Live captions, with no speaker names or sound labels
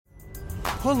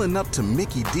Pulling up to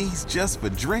Mickey D's just for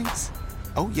drinks?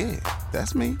 Oh yeah,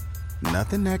 that's me.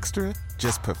 Nothing extra,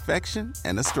 just perfection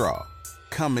and a straw.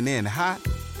 Coming in hot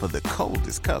for the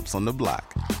coldest cups on the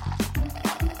block.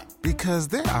 Because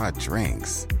there are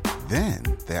drinks. Then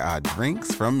there are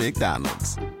drinks from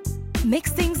McDonald's.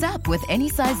 Mix things up with any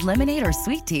size lemonade or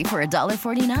sweet tea for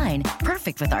 $1.49.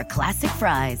 Perfect with our classic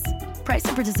fries. Price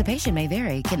and participation may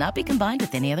vary. Cannot be combined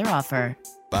with any other offer.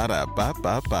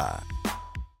 Ba-da-ba-ba-ba.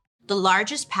 The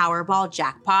largest Powerball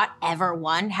jackpot ever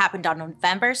won happened on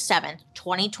November 7th,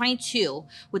 2022,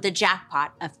 with a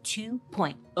jackpot of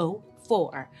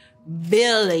 $2.04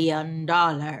 billion.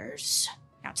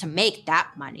 Now, to make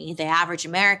that money, the average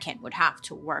American would have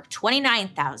to work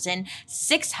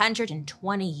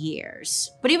 29,620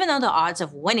 years. But even though the odds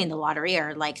of winning the lottery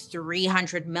are like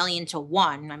 300 million to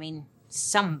 1, I mean,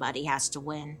 somebody has to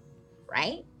win,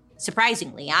 right?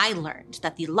 Surprisingly, I learned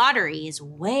that the lottery is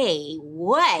way,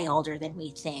 way older than we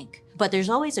think. But there's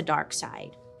always a dark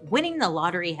side. Winning the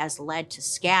lottery has led to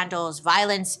scandals,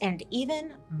 violence, and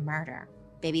even murder.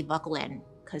 Baby, buckle in,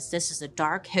 because this is a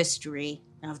dark history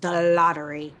of the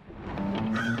lottery.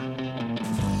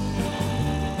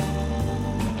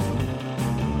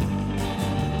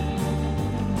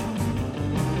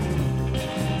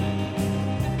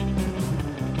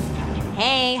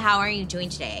 Hey, how are you doing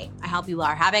today? I hope you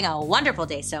are having a wonderful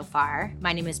day so far.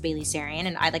 My name is Bailey Sarian,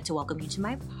 and I'd like to welcome you to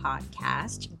my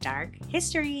podcast, Dark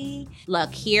History.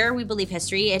 Look, here we believe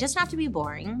history. It doesn't have to be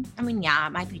boring. I mean, yeah, it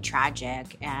might be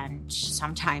tragic, and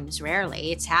sometimes,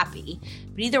 rarely, it's happy.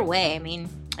 But either way, I mean,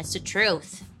 it's the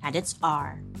truth, and it's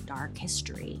our dark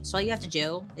history. So all you have to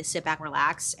do is sit back,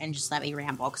 relax, and just let me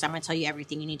ramble, because I'm going to tell you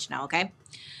everything you need to know, okay?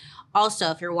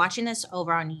 Also, if you're watching this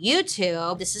over on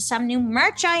YouTube, this is some new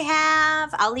merch I have.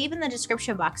 I'll leave in the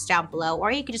description box down below,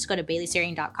 or you can just go to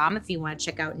baileysarian.com if you want to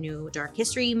check out new Dark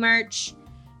History merch.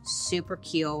 Super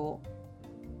cute.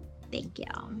 Thank you.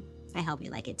 I hope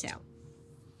you like it too.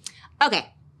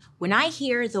 Okay, when I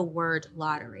hear the word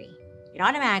lottery, it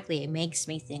automatically makes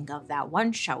me think of that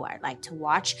one show I'd like to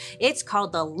watch. It's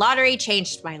called The Lottery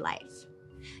Changed My Life.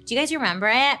 Do you guys remember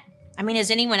it? I mean,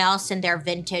 is anyone else in their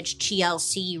vintage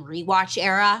TLC rewatch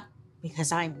era?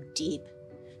 Because I'm deep.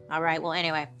 All right, well,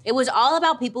 anyway, it was all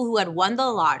about people who had won the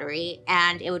lottery,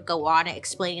 and it would go on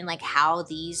explaining like how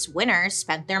these winners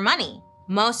spent their money.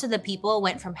 Most of the people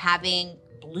went from having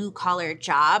blue-collar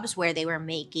jobs where they were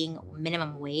making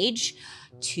minimum wage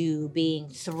to being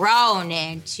thrown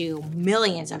into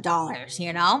millions of dollars,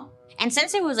 you know? And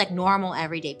since it was like normal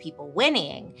everyday people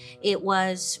winning, it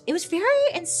was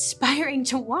very inspiring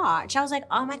to watch. I was like,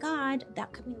 oh my God,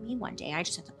 that could be me one day. I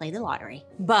just have to play the lottery.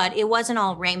 But it wasn't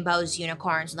all rainbows,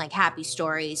 unicorns, and like happy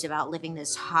stories about living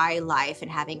this high life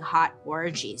and having hot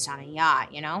orgies on a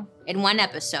yacht, you know? In one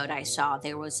episode I saw,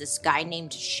 there was this guy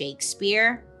named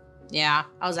Shakespeare. Yeah,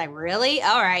 I was like, really?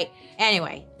 All right.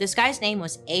 Anyway, this guy's name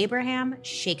was Abraham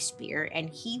Shakespeare, and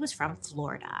he was from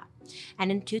Florida.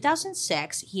 And in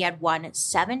 2006, he had won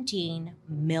 $17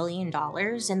 million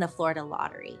in the Florida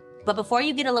lottery. But before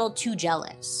you get a little too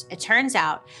jealous, it turns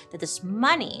out that this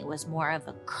money was more of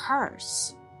a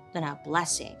curse than a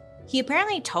blessing. He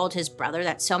apparently told his brother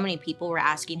that so many people were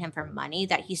asking him for money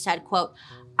that he said, quote,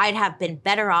 "I'd have been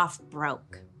better off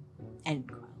broke," end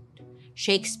quote.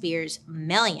 Shakespeare's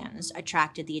millions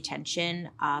attracted the attention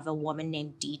of a woman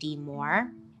named Dee Dee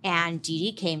Moore. And Dee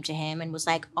Dee came to him and was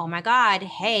like, oh my God,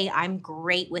 hey, I'm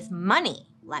great with money.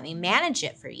 Let me manage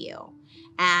it for you.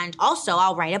 And also,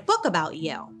 I'll write a book about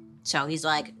you. So he's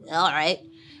like, all right.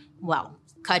 Well,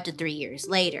 cut to 3 years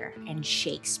later, and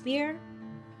Shakespeare,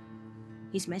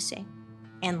 he's missing.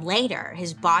 And later,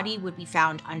 his body would be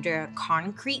found under a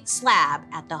concrete slab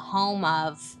at the home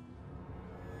of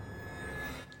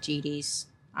GD's.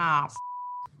 Oh,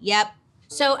 yep.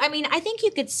 So, I mean, I think you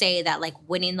could say that like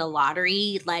winning the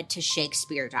lottery led to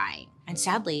Shakespeare dying. And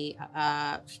sadly,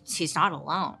 he's not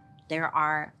alone. There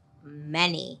are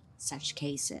many such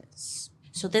cases.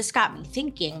 So this got me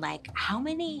thinking, like, how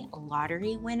many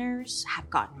lottery winners have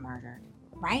gotten murdered,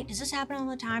 right? Does this happen all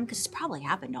the time? Because it's probably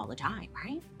happened all the time,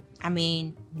 right? I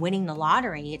mean, winning the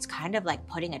lottery, it's kind of like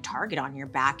putting a target on your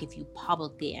back if you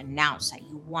publicly announce that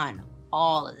you won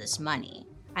all of this money.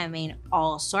 I mean,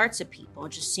 all sorts of people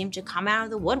just seem to come out of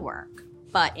the woodwork.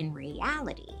 But in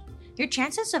reality, your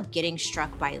chances of getting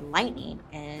struck by lightning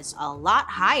is a lot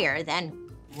higher than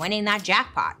winning that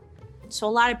jackpot. So a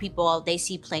lot of people, they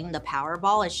see playing the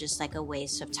Powerball as just like a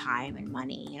waste of time and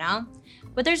money, you know?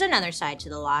 But there's another side to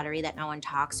the lottery that no one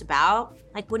talks about.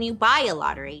 Like when you buy a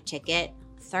lottery ticket,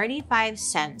 35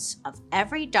 cents of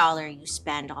every dollar you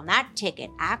spend on that ticket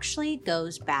actually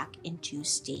goes back into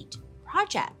state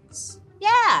projects.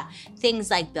 Yeah,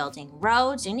 things like building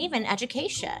roads and even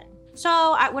education.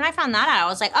 So when I found that out, I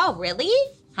was like, oh, really?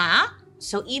 Huh?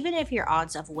 So even if your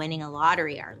odds of winning a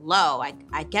lottery are low,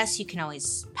 I guess you can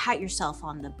always pat yourself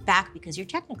on the back because you're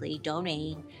technically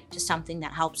donating to something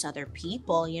that helps other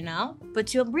people, you know? But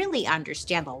to really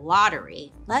understand the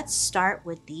lottery, let's start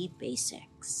with the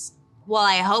basics. Well,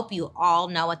 I hope you all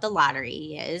know what the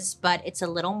lottery is, but it's a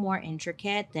little more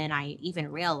intricate than I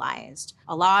even realized.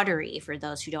 A lottery, for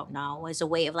those who don't know, is a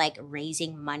way of like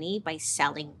raising money by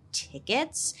selling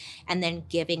tickets and then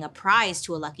giving a prize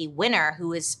to a lucky winner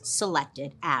who is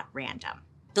selected at random.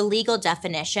 The legal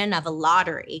definition of a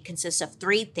lottery consists of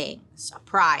three things: a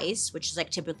prize, which is like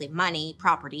typically money,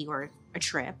 property, or a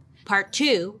trip. Part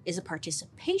two is a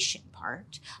participation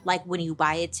part, like when you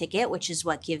buy a ticket, which is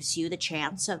what gives you the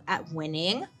chance at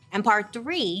winning. And part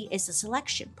three is the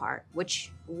selection part,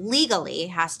 which legally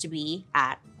has to be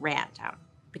at random.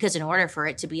 Because in order for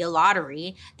it to be a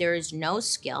lottery, there is no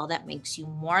skill that makes you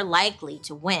more likely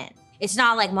to win. It's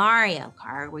not like Mario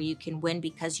Kart where you can win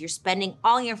because you're spending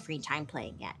all your free time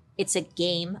playing it. It's a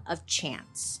game of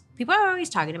chance. People are always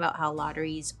talking about how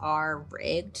lotteries are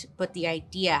rigged, but the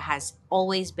idea has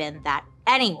always been that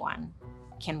anyone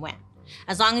can win.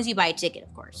 As long as you buy a ticket,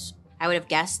 of course. I would have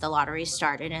guessed the lottery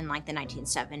started in like the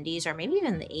 1970s or maybe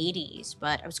even the 80s,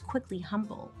 but I was quickly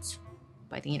humbled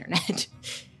by the internet.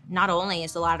 Not only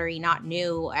is the lottery not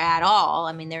new at all,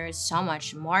 I mean, there is so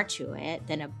much more to it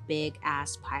than a big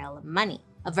ass pile of money.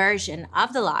 A version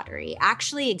of the lottery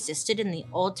actually existed in the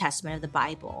Old Testament of the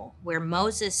Bible, where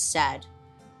Moses said,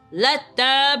 "Let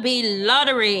there be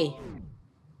lottery."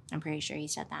 I'm pretty sure he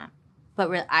said that.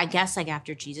 But I guess like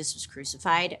after Jesus was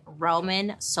crucified,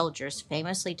 Roman soldiers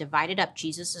famously divided up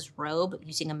Jesus's robe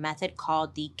using a method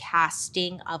called the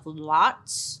casting of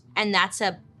lots. And that's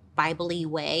a Bible-y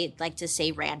way, like to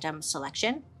say random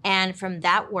selection. And from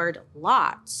that word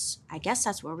lots, I guess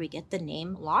that's where we get the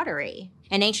name lottery.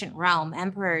 In ancient Rome,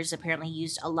 emperors apparently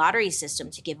used a lottery system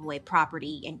to give away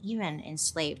property and even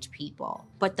enslaved people.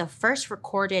 But the first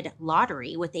recorded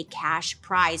lottery with a cash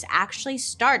prize actually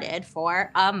started for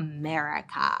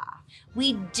America.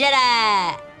 We did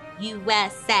it!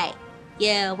 USA!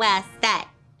 USA!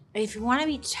 If you want to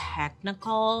be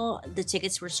technical, the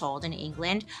tickets were sold in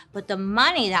England, but the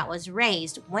money that was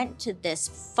raised went to this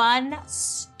fun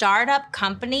startup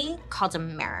company called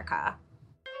America.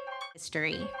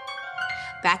 History.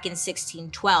 Back in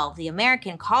 1612, the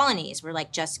American colonies were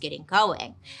like just getting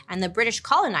going, and the British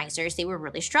colonizers, they were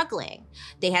really struggling.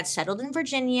 They had settled in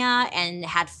Virginia and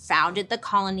had founded the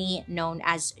colony known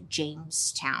as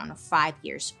Jamestown 5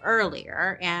 years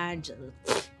earlier, and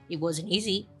it wasn't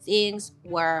easy. Things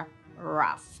were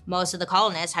rough. Most of the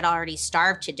colonists had already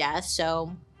starved to death,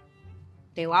 so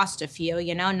they lost a few,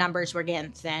 numbers were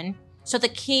getting thin. So the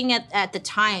king at the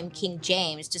time, King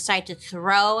James, decided to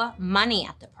throw money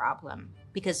at the problem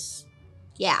because,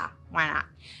 yeah, why not?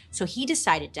 So he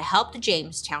decided to help the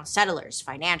Jamestown settlers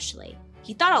financially.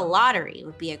 He thought a lottery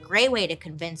would be a great way to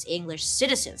convince English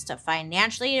citizens to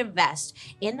financially invest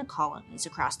in the colonies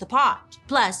across the pond.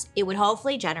 Plus, it would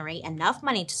hopefully generate enough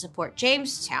money to support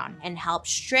Jamestown and help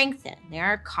strengthen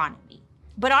their economy.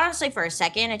 But honestly, for a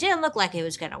second, it didn't look like it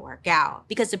was going to work out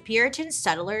because the Puritan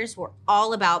settlers were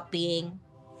all about being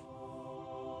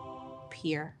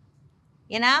pure.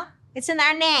 It's in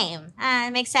their name.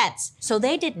 It makes sense. So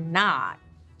they did not,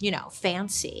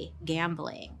 fancy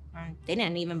gambling. They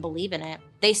didn't even believe in it.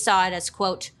 They saw it as,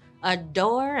 quote, a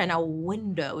door and a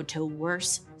window to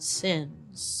worse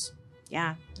sins.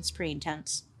 Yeah, that's pretty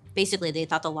intense. Basically, they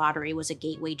thought the lottery was a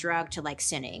gateway drug to like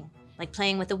sinning, like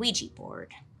playing with a Ouija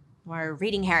board or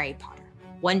reading Harry Potter.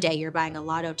 One day you're buying a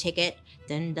lotto ticket,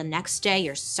 then the next day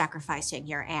you're sacrificing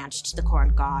your aunt to the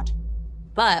corn god.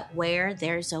 But where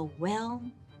there's a will,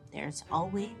 there's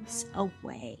always a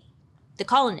way. The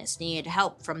colonists needed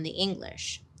help from the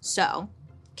English, so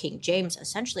King James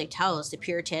essentially tells the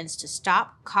Puritans to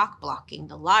stop cock-blocking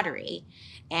the lottery,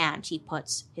 and he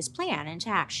puts his plan into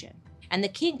action. And the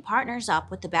king partners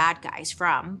up with the bad guys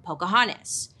from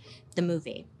Pocahontas, the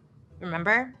movie.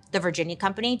 Remember? The Virginia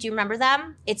Company, do you remember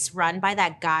them? It's run by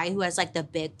that guy who has like the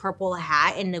big purple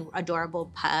hat and the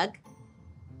adorable pug.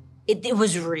 It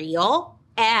was real,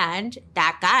 and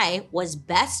that guy was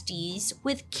besties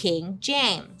with King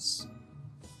James.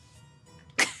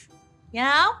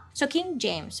 So King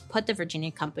James put the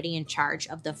Virginia Company in charge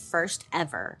of the first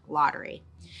ever lottery.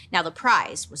 Now, the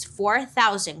prize was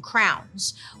 4,000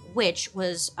 crowns, which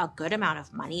was a good amount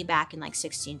of money back in like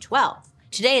 1612.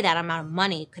 Today, that amount of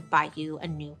money could buy you a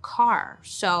new car,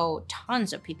 so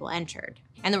tons of people entered.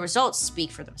 And the results speak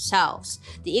for themselves.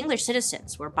 The English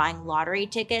citizens were buying lottery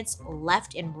tickets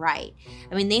left and right.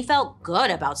 I mean, they felt good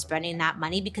about spending that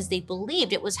money because they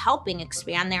believed it was helping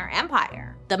expand their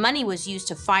empire. The money was used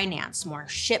to finance more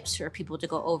ships for people to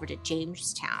go over to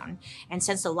Jamestown. And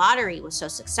since the lottery was so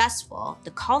successful,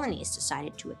 the colonies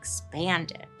decided to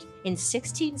expand it. In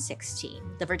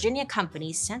 1616, the Virginia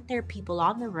Company sent their people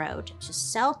on the road to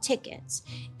sell tickets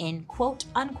in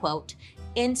quote-unquote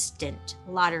instant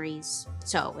lotteries.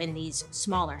 So in these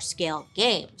smaller scale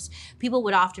games, people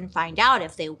would often find out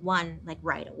if they won like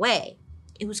right away.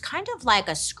 It was kind of like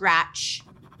a scratch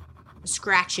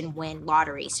and win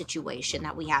lottery situation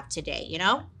that we have today, you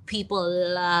know?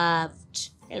 People love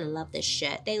this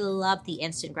shit. They love the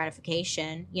instant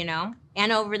gratification, you know?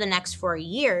 And over the next 4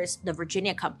 years, the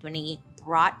Virginia Company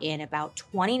brought in about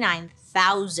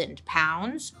 29,000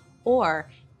 pounds or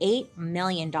 $8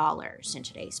 million in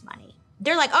today's money.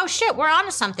 They're like, oh shit, we're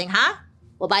onto something, huh?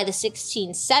 Well, by the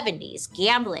 1670s,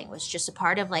 gambling was just a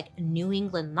part of like New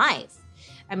England life.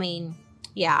 I mean,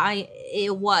 yeah,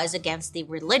 it was against the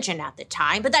religion at the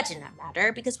time, but that didn't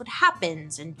matter because what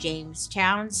happens in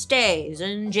Jamestown stays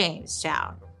in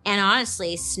Jamestown. And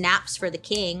honestly, snaps for the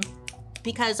king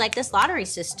because like this lottery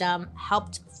system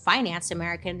helped finance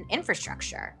American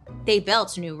infrastructure. They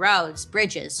built new roads,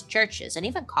 bridges, churches, and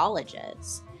even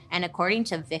colleges. And according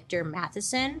to Victor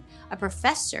Matheson, a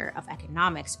professor of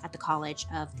economics at the College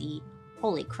of the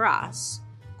Holy Cross,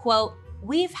 quote,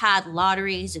 "We've had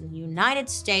lotteries in the United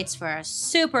States for a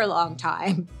super long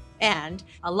time, and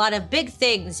a lot of big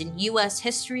things in US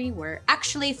history were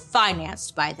actually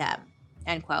financed by them,"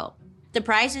 end quote. The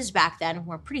prizes back then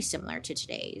were pretty similar to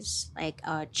today's, like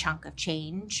a chunk of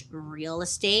change, real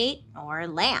estate, or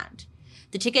land.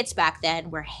 The tickets back then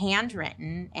were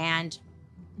handwritten and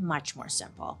much more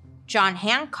simple. John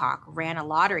Hancock ran a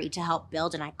lottery to help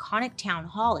build an iconic town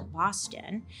hall in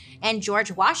Boston, and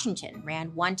George Washington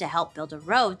ran one to help build a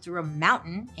road through a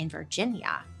mountain in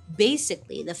Virginia.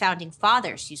 Basically, the founding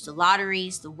fathers used the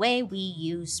lotteries the way we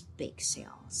use bake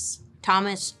sales.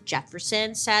 Thomas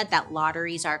Jefferson said that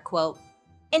lotteries are, quote,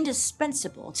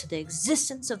 "indispensable to the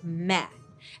existence of man,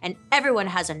 and everyone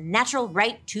has a natural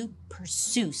right to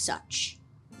pursue such,"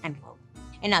 end quote.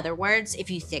 In other words, if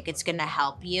you think it's gonna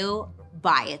help you,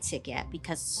 buy a ticket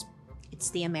because it's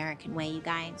the American way, you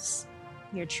guys.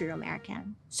 You're a true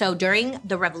American. So during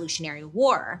the Revolutionary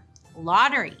War,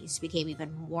 lotteries became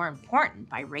even more important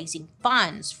by raising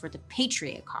funds for the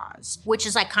patriot cause, which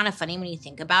is like kind of funny when you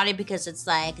think about it because it's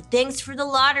like, thanks for the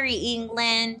lottery,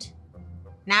 England.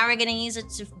 Now we're gonna use it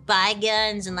to buy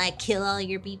guns and like kill all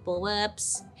your people,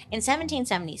 whoops. In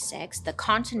 1776, the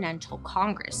Continental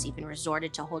Congress even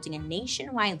resorted to holding a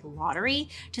nationwide lottery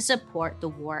to support the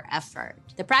war effort.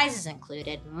 The prizes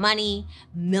included money,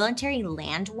 military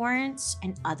land warrants,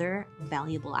 and other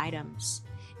valuable items.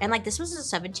 And like this was the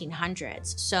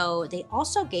 1700s, so they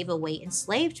also gave away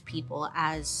enslaved people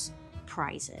as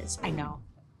prizes. I know.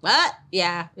 What?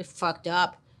 Yeah, it fucked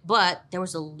up. But there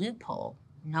was a loophole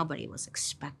nobody was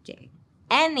expecting.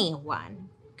 Anyone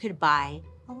could buy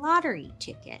a lottery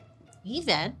ticket,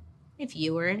 even if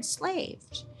you were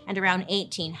enslaved. And around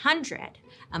 1800,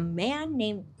 a man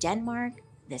named Denmark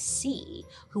the Sea,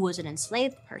 who was an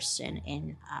enslaved person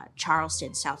in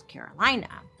Charleston, South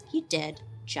Carolina, he did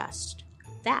just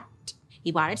that.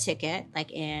 He bought a ticket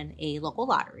like in a local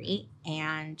lottery,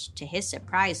 and to his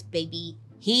surprise, baby,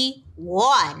 he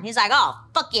won. He's like, oh,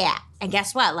 fuck yeah. And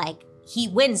guess what? Like, he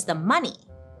wins the money,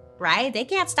 right? They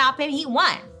can't stop him. He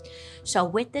won. So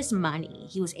with this money,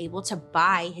 he was able to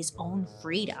buy his own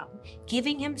freedom,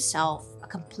 giving himself a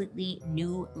completely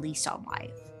new lease on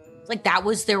life. Like that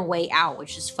was their way out,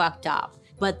 which is fucked up.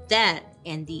 But then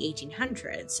in the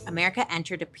 1800s, America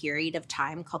entered a period of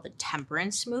time called the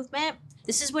temperance movement.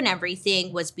 This is when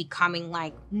everything was becoming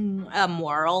like a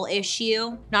moral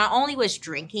issue. Not only was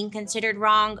drinking considered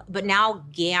wrong, but now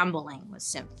gambling was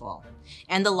sinful.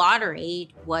 And the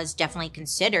lottery was definitely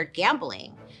considered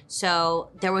gambling. So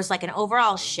there was like an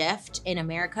overall shift in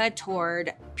America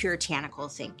toward puritanical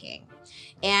thinking.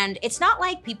 And it's not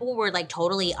like people were like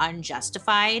totally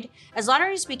unjustified. As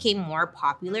lotteries became more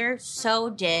popular, so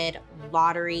did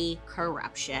lottery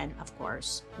corruption, of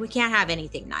course. We can't have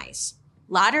anything nice.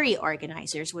 Lottery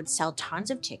organizers would sell tons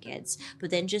of tickets,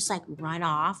 but then just like run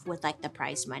off with like the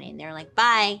prize money. And they're like,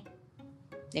 bye.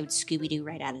 They would Scooby-Doo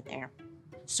right out of there.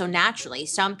 So naturally,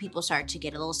 some people start to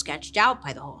get a little sketched out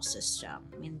by the whole system.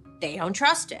 I mean, they don't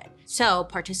trust it. So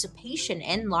participation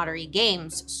in lottery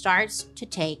games starts to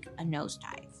take a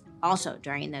nosedive. Also,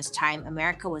 during this time,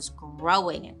 America was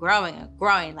growing and growing and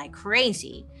growing like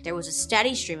crazy. There was a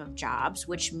steady stream of jobs,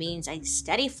 which means a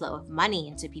steady flow of money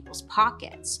into people's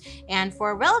pockets. And for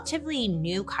a relatively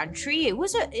new country,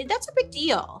 that's a big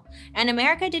deal. And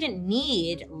America didn't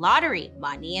need lottery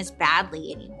money as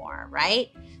badly anymore, right?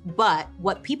 But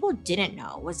what people didn't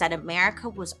know was that America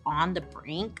was on the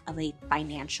brink of a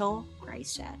financial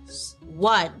crisis.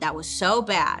 One that was so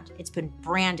bad, it's been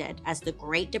branded as the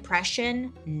Great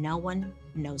Depression no one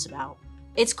knows about.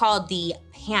 It's called the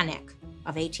Panic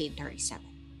of 1837.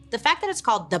 The fact that it's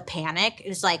called the Panic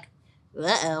is like,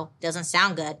 doesn't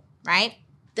sound good, right?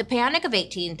 The Panic of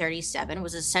 1837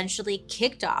 was essentially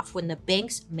kicked off when the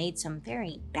banks made some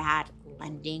very bad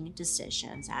lending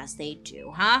decisions, as they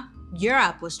do, huh?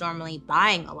 Europe was normally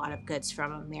buying a lot of goods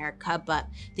from America, but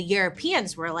the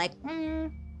Europeans were like,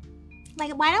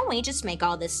 why don't we just make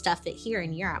all this stuff here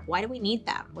in Europe? Why do we need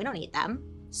them? We don't need them.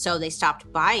 So they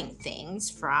stopped buying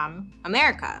things from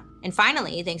America. And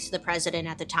finally, thanks to the president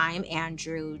at the time,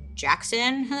 Andrew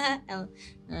Jackson,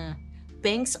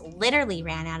 banks literally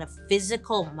ran out of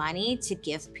physical money to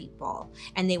give people,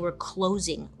 and they were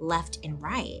closing left and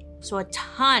right. So a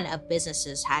ton of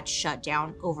businesses had shut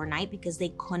down overnight because they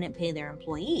couldn't pay their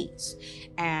employees.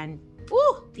 And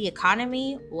the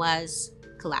economy was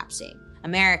collapsing.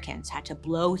 Americans had to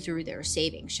blow through their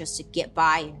savings just to get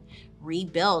by and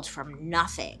rebuild from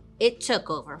nothing. It took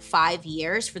over 5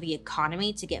 years for the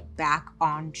economy to get back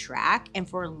on track and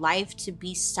for life to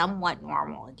be somewhat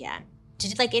normal again.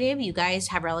 Did any of you guys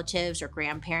have relatives or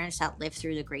grandparents that lived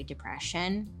through the Great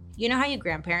Depression? You know how your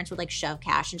grandparents would shove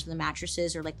cash into the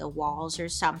mattresses or the walls or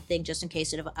something just in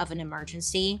case of an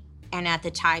emergency? And at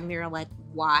the time you're like,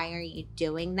 why are you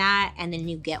doing that? And then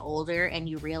you get older and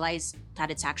you realize that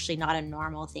it's actually not a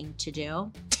normal thing to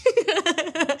do.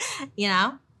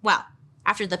 Well,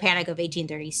 after the Panic of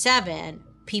 1837,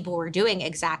 people were doing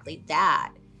exactly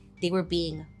that. They were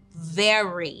being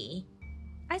very,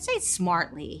 I'd say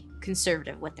smartly,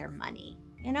 conservative with their money.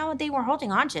 They were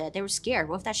holding on to it. They were scared.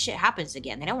 What if that shit happens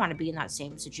again? They don't want to be in that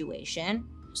same situation.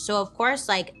 So of course,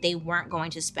 they weren't going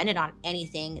to spend it on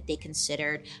anything they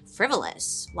considered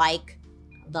frivolous, like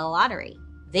the lottery.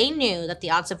 They knew that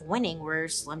the odds of winning were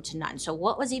slim to none. So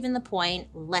what was even the point?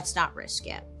 Let's not risk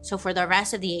it. So for the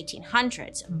rest of the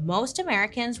 1800s, most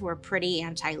Americans were pretty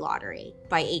anti-lottery.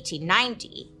 By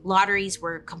 1890, lotteries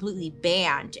were completely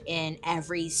banned in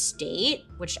every state,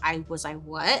 which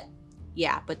what?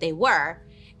 Yeah, but they were,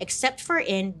 except for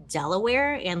in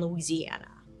Delaware and Louisiana.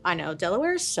 I know,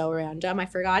 Delaware is so random. I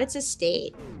forgot it's a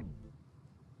state.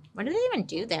 What do they even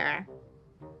do there?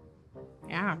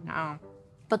 I don't know.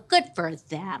 But good for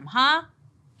them, huh?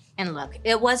 And look,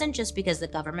 it wasn't just because the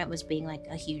government was being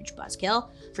a huge buzzkill.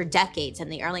 For decades in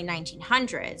the early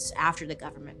 1900s, after the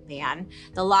government ban,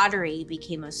 the lottery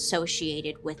became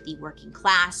associated with the working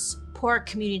class, poor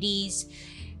communities,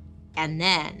 and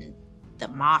then the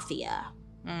mafia.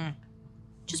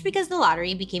 Just because the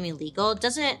lottery became illegal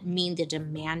doesn't mean the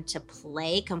demand to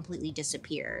play completely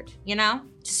disappeared, To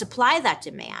supply that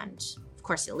demand, of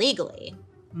course illegally,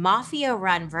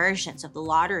 mafia-run versions of the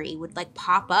lottery would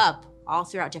pop up all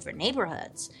throughout different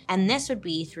neighborhoods. And this would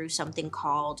be through something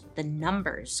called the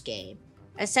numbers game.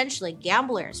 Essentially,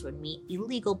 gamblers would meet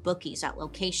illegal bookies at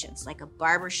locations like a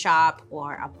barbershop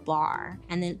or a bar,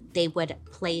 and then they would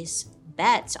place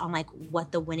bets on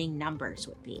what the winning numbers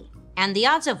would be. And the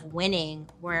odds of winning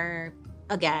were,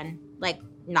 again,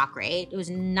 not great. It was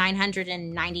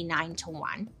 999 to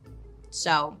 1.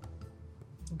 So,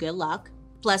 good luck.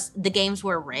 Plus, the games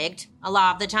were rigged a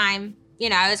lot of the time. It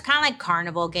was kind of like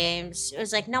carnival games. It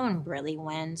was no one really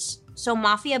wins. So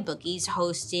mafia bookies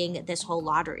hosting this whole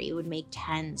lottery would make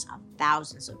tens of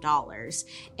thousands of dollars.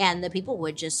 And the people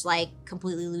would just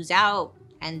completely lose out.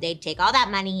 And they'd take all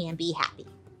that money and be happy.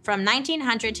 From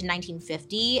 1900 to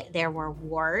 1950, there were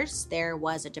wars, there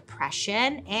was a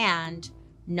depression, and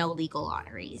no legal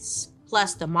lotteries.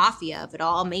 Plus, the mafia of it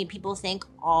all made people think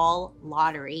all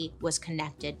lottery was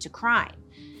connected to crime.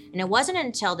 And it wasn't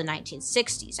until the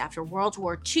 1960s, after World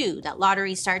War II, that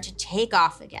lotteries started to take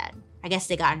off again. I guess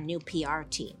they got a new PR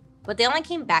team. But they only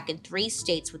came back in 3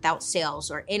 states without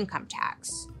sales or income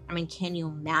tax. I mean, can you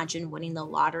imagine winning the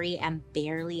lottery and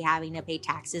barely having to pay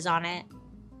taxes on it?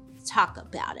 Talk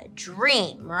about a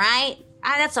dream, right?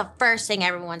 That's the first thing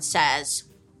everyone says,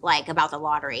 about the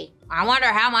lottery. I wonder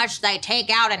how much they take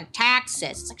out in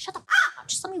taxes. It's shut the fuck up.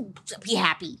 Just let me be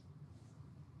happy.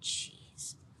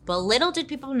 Jeez. But little did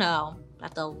people know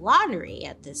that the lottery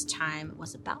at this time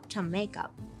was about to make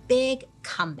a big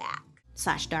comeback.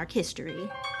 /dark history.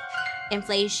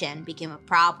 Inflation became a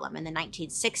problem in the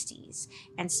 1960s,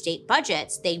 and state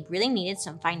budgets, they really needed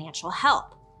some financial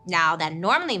help. Now, that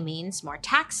normally means more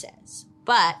taxes,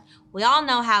 but we all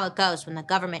know how it goes when the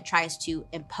government tries to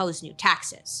impose new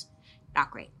taxes.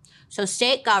 Not great. So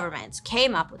state governments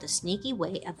came up with a sneaky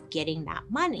way of getting that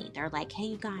money. They're like, hey,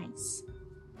 you guys,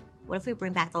 what if we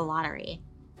bring back the lottery?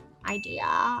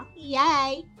 Idea.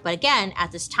 Yay. But again,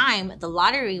 at this time, the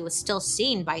lottery was still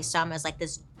seen by some as like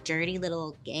this dirty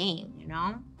little game, you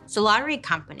know? So lottery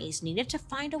companies needed to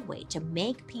find a way to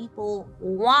make people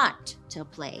want to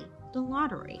play the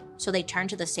lottery. So they turned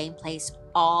to the same place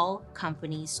all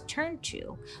companies turn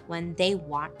to when they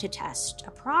want to test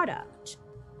a product.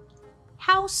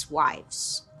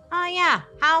 Housewives. Oh yeah,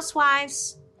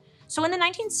 housewives. So in the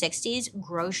 1960s,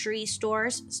 grocery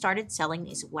stores started selling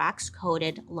these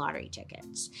wax-coated lottery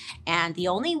tickets. And the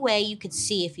only way you could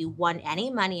see if you won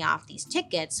any money off these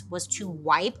tickets was to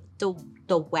wipe the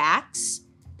wax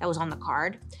that was on the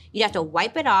card. You'd have to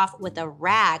wipe it off with a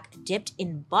rag dipped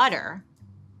in butter,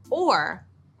 or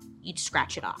you'd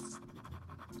scratch it off.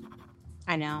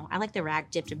 I know, I like the rag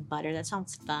dipped in butter. That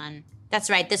sounds fun. That's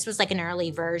right, this was like an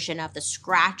early version of the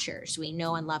scratchers we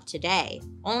know and love today.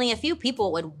 Only a few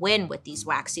people would win with these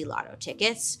waxy lotto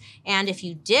tickets, and if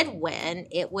you did win,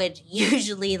 it would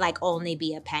usually like only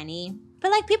be a penny.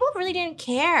 But like people really didn't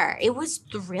care. It was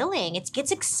thrilling. It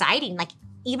gets exciting. Like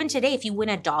even today, if you win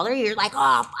 $1, you're like,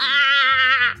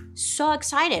 so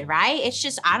excited, right? It's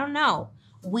just, I don't know.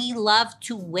 We love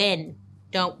to win,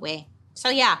 don't we? So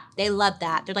yeah, they love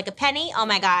that. They're like, a penny? Oh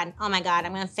my God, I'm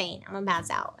gonna faint. I'm gonna pass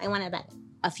out. I want a penny.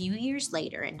 A few years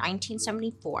later, in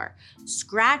 1974,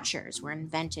 scratchers were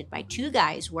invented by two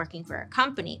guys working for a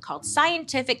company called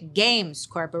Scientific Games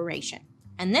Corporation.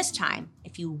 And this time,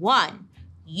 if you won,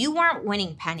 you weren't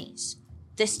winning pennies.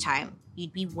 This time,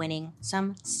 you'd be winning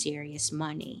some serious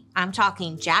money. I'm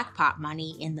talking jackpot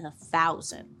money in the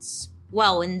thousands.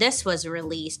 Well, when this was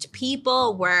released,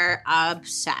 people were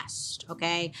obsessed,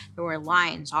 okay? There were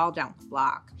lines all down the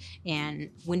block. And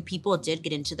when people did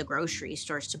get into the grocery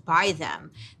stores to buy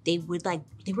them, they were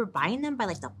buying them by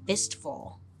like the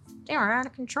fistful. They were out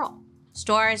of control.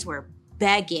 Stores were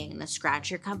begging the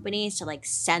scratcher companies to like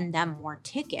send them more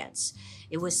tickets.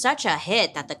 It was such a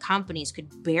hit that the companies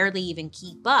could barely even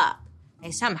keep up. They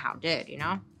somehow did, you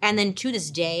know? And then to this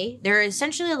day, there are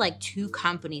essentially like two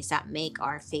companies that make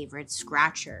our favorite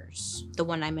scratchers. The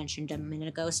one I mentioned a minute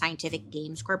ago, Scientific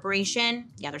Games Corporation.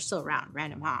 Yeah, they're still around,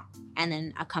 random, huh? And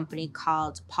then a company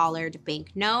called Pollard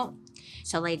Banknote.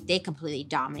 So like they completely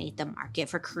dominate the market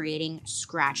for creating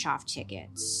scratch-off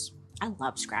tickets. I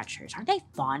love scratchers. Aren't they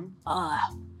fun?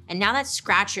 Ugh. And now that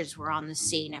scratchers were on the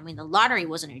scene, I mean, the lottery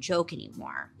wasn't a joke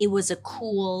anymore. It was a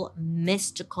cool,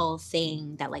 mystical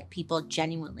thing that like people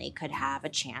genuinely could have a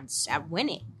chance at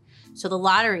winning. So the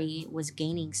lottery was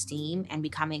gaining steam and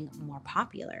becoming more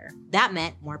popular. That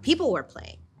meant more people were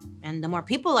playing. And the more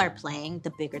people are playing,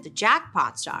 the bigger the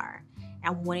jackpots are.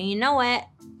 And wouldn't you know it,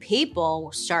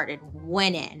 people started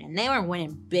winning, and they were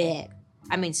winning big.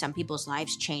 I mean, some people's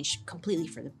lives changed completely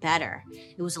for the better.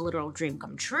 It was a literal dream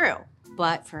come true.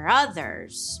 But for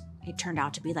others, it turned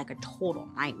out to be like a total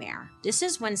nightmare. This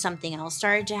is when something else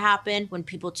started to happen, when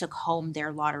people took home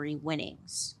their lottery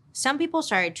winnings. Some people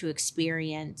started to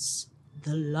experience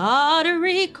the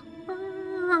lottery curse.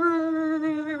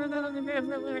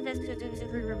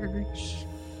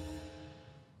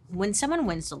 When someone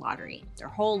wins the lottery, their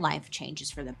whole life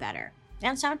changes for the better,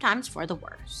 and sometimes for the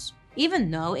worse.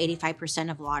 Even though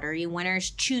 85% of lottery winners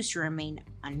choose to remain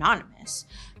anonymous,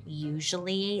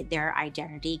 usually their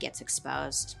identity gets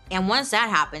exposed. And once that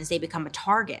happens, they become a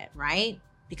target, right?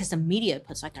 Because the media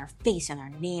puts like their face and their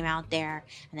name out there,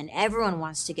 and then everyone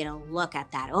wants to get a look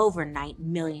at that overnight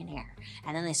millionaire.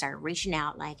 And then they start reaching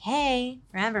out like, hey,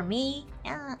 remember me?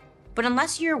 Yeah. But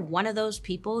unless you're one of those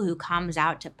people who comes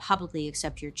out to publicly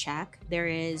accept your check, there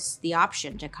is the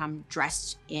option to come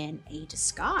dressed in a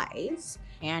disguise.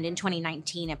 And in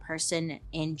 2019, a person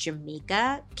in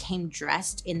Jamaica came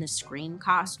dressed in the Scream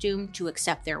costume to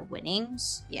accept their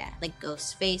winnings. Yeah, like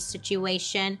Ghostface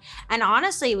situation. And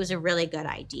honestly, it was a really good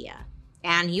idea.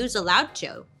 And he was allowed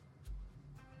to.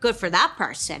 Good for that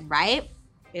person, right?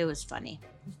 It was funny.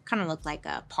 Kind of looked like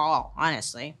Paul,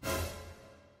 honestly.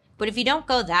 But if you don't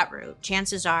go that route,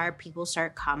 chances are people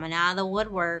start coming out of the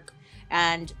woodwork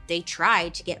and they try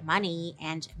to get money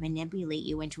and manipulate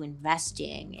you into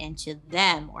investing into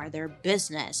them or their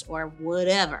business or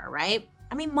whatever, right?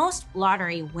 I mean, most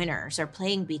lottery winners are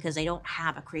playing because they don't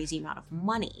have a crazy amount of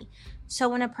money. So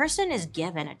when a person is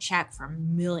given a check for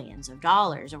millions of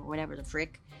dollars or whatever the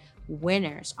frick,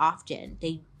 winners often,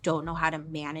 they don't know how to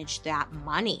manage that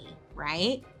money,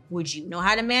 right? Would you know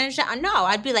how to manage that? No,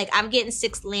 I'd be like, I'm getting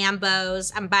 6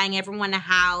 Lambos, I'm buying everyone a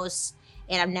house,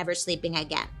 and I'm never sleeping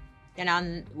again.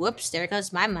 And whoops, there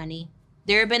goes my money.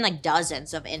 There have been like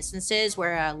dozens of instances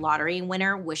where a lottery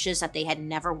winner wishes that they had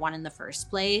never won in the first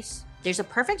place. There's a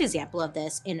perfect example of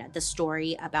this in the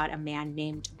story about a man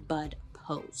named Bud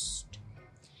Post.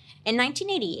 In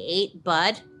 1988,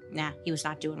 Bud, he was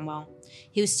not doing well.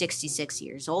 He was 66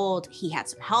 years old. He had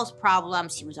some health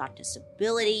problems. He was on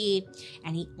disability,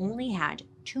 and he only had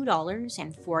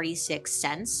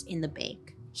 $2.46 in the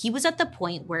bank. He was at the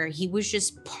point where he was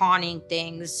just pawning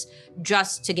things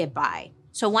just to get by.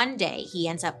 So one day, he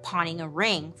ends up pawning a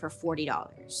ring for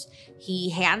 $40. He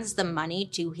hands the money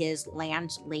to his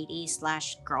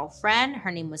landlady/girlfriend.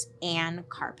 Her name was Ann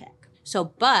Karpik. So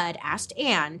Bud asked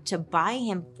Ann to buy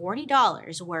him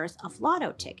 $40 worth of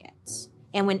lotto tickets.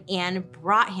 And when Ann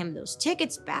brought him those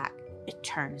tickets back, it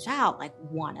turns out like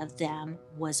one of them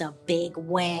was a big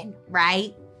win,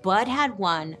 right? Bud had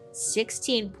won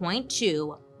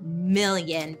 $16.2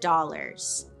 million.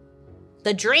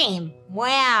 The dream.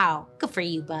 Wow. Good for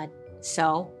you, Bud.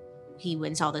 So he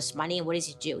wins all this money, and what does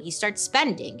he do? He starts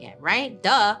spending it, right?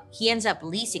 Duh. He ends up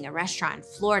leasing a restaurant in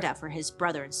Florida for his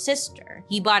brother and sister.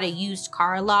 He bought a used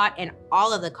car lot and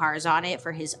all of the cars on it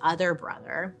for his other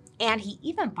brother. And he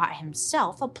even bought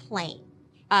himself a plane.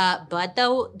 Bud,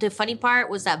 though, the funny part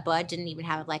was that Bud didn't even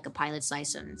have like a pilot's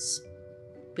license.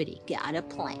 But he got a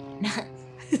plane.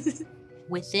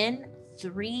 Within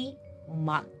 3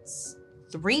 months,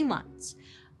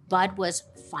 Bud was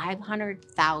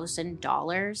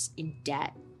 $500,000 in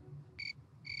debt.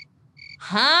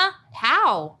 Huh?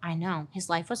 How? I know. His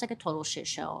life was like a total shit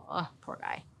show. Ugh, poor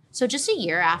guy. So just a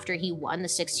year after he won the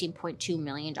 $16.2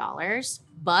 million,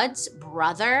 Bud's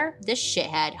brother, this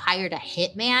shithead, hired a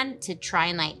hitman to try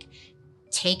and like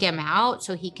take him out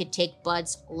so he could take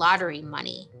Bud's lottery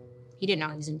money. He didn't know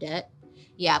he was in debt.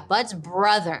 Yeah, Bud's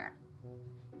brother.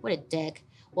 What a dick.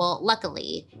 Well,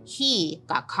 luckily, he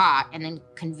got caught and then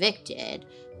convicted.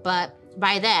 But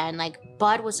by then, like,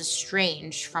 Bud was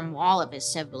estranged from all of his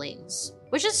siblings,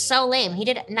 which is so lame. He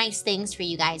did nice things for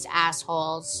you guys,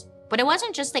 assholes. But it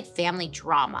wasn't just like family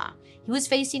drama. He was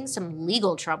facing some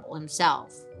legal trouble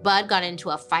himself. Bud got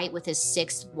into a fight with his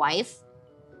 6th wife.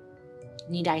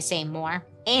 Need I say more?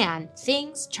 And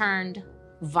things turned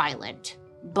violent.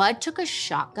 Bud took a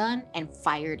shotgun and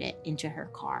fired it into her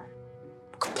car.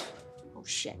 Oh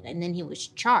shit. And then he was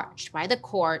charged by the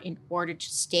court in order to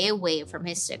stay away from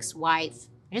his 6th wife.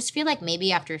 I just feel like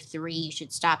maybe after 3 you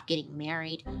should stop getting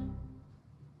married.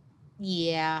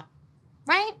 Yeah.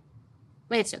 Right?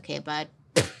 But it's okay, Bud.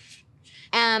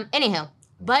 Anywho,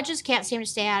 Bud just can't seem to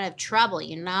stay out of trouble,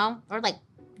 you know? Or like,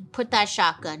 put that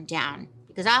shotgun down.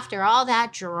 Because after all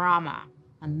that drama,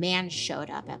 a man showed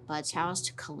up at Bud's house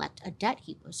to collect a debt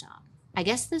he was on. I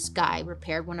guess this guy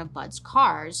repaired one of Bud's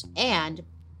cars, and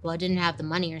Bud didn't have the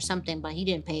money or something, but he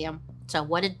didn't pay him. So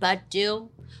what did Bud do?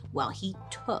 Well, he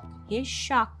took his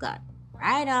shotgun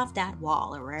right off that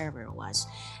wall or wherever it was,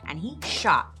 and he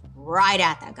shot right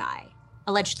at that guy.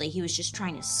 Allegedly, he was just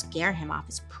trying to scare him off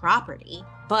his property.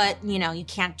 But, you know, you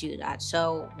can't do that.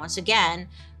 So once again,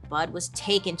 Bud was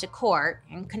taken to court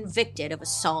and convicted of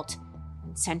assault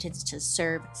and sentenced to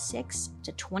serve 6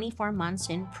 to 24 months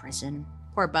in prison.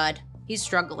 Poor Bud. He's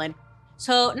struggling.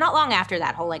 So not long after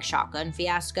that whole like shotgun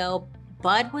fiasco,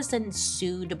 Bud was then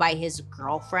sued by his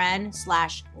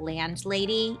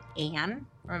girlfriend/landlady, Ann.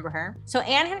 Remember her? So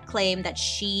Ann had claimed that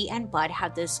she and Bud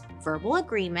had this verbal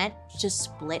agreement to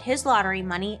split his lottery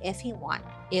money if he won.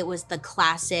 It was the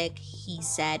classic he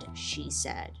said, she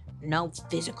said. No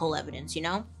physical evidence, you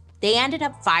know? They ended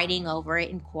up fighting over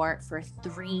it in court for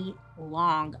 3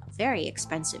 long, very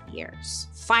expensive years.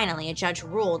 Finally, a judge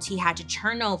ruled he had to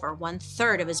turn over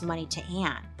 1/3 of his money to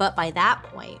Ann. But by that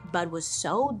point, Bud was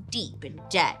so deep in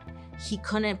debt, he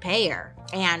couldn't pay her.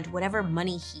 And whatever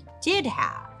money he did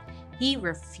have, he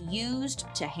refused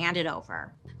to hand it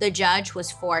over. The judge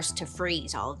was forced to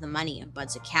freeze all of the money in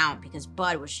Bud's account because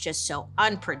Bud was just so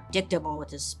unpredictable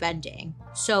with his spending.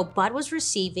 So Bud was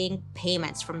receiving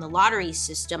payments from the lottery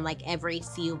system like every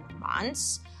few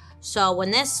months. So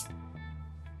when this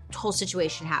whole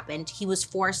situation happened, he was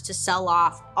forced to sell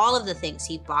off all of the things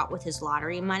he bought with his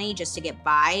lottery money just to get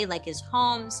by, like his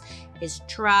homes, his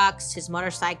trucks, his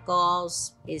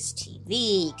motorcycles, his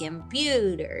TV,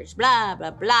 computers, blah,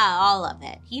 blah, blah, all of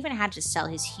it. He even had to sell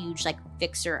his huge, like,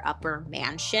 fixer-upper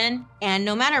mansion. And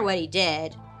no matter what he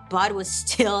did, Bud was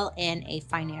still in a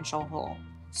financial hole.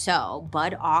 So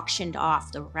Bud auctioned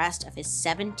off the rest of his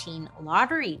 17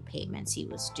 lottery payments he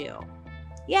was due.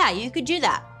 Yeah, you could do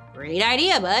that. Great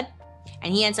idea, Bud.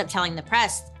 And he ends up telling the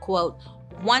press, quote,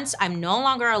 "Once I'm no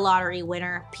longer a lottery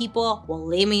winner, people will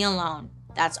leave me alone.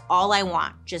 That's all I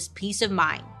want, just peace of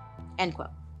mind," end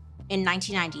quote. In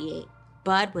 1998,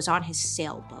 Bud was on his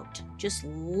sailboat, just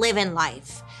living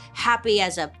life, happy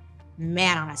as a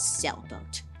man on a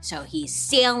sailboat. So he's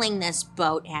sailing this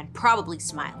boat and probably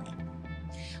smiling,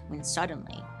 when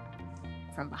suddenly,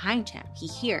 from behind him, he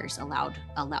hears a loud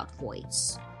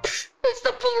voice. It's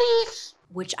the police!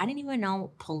 Which I didn't even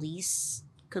know police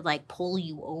could like pull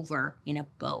you over in a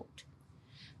boat.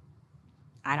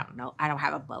 I don't know. I don't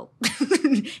have a boat.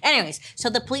 Anyways, so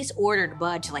the police ordered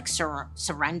Bud to like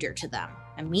surrender to them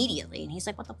immediately. And he's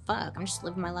like, what the fuck? I'm just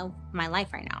living my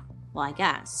life right now. Well, I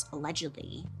guess,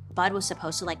 allegedly, Bud was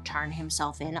supposed to like turn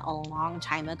himself in a long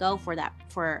time ago for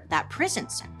that prison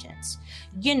sentence.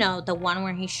 You know, the one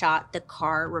where he shot the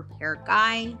car repair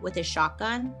guy with his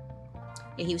shotgun.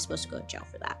 Yeah, he was supposed to go to jail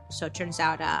for that. So it turns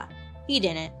out he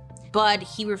didn't. But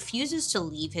he refuses to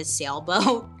leave his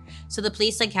sailboat. So the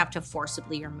police like have to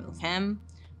forcibly remove him.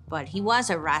 But he was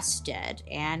arrested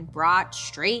and brought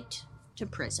straight to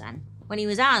prison. When he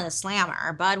was out of the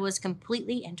slammer, Bud was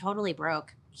completely and totally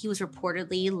broke. He was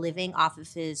reportedly living off of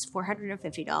his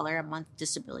 $450 a month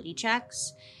disability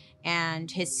checks. And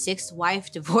his sixth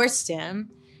wife divorced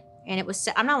him. And it was,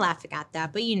 I'm not laughing at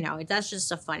that, but you know, that's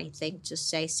just a funny thing to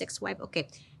say, sixth wife. Okay,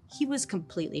 he was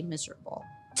completely miserable.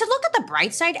 To look at the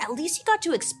bright side, at least he got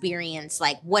to experience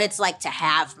like what it's like to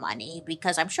have money,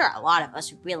 because I'm sure a lot of us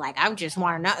would be like, I just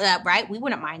want to know that, right? We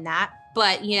wouldn't mind that.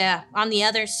 But yeah, on the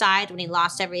other side, when he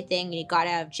lost everything and he got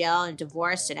out of jail and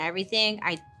divorced and everything,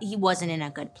 he wasn't in a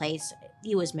good place.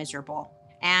 He was miserable.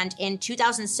 And in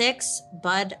 2006,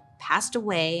 Bud passed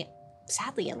away,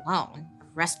 sadly alone, of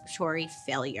respiratory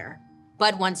failure.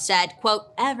 Bud once said,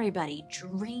 quote, everybody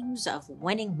dreams of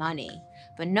winning money,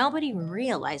 but nobody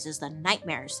realizes the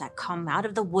nightmares that come out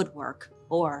of the woodwork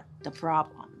or the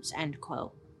problems, end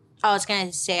quote. I was going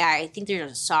to say, I think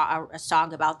there's a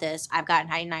song about this. I've got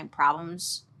 99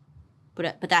 problems,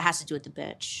 but that has to do with the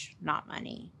bitch, not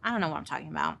money. I don't know what I'm talking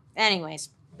about. Anyways,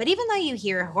 but even though you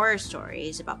hear horror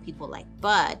stories about people like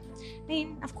Bud, I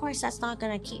mean, of course, that's not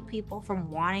going to keep people from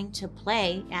wanting to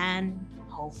play and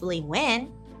hopefully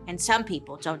win. And some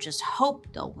people don't just hope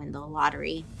they'll win the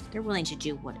lottery. They're willing to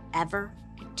do whatever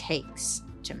it takes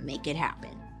to make it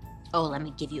happen. Oh, let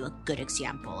me give you a good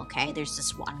example, okay? There's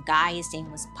this one guy, his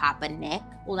name was Papa Nick.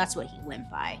 Well, that's what he went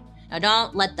by. Now,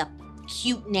 don't let the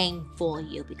cute name fool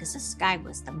you, because this guy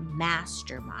was the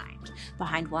mastermind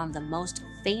behind one of the most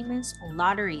famous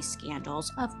lottery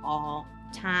scandals of all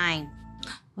time.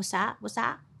 What's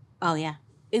that? Oh, yeah.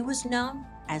 It was known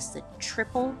as the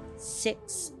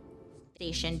 666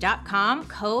 Station.com,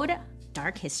 code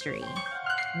Dark History.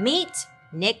 Meet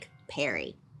Nick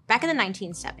Perry. Back in the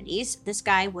 1970s, this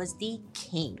guy was the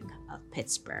king of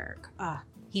Pittsburgh.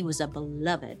 He was a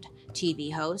beloved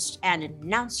TV host and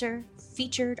announcer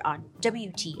featured on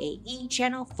WTAE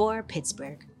Channel 4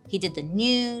 Pittsburgh. He did the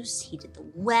news, he did the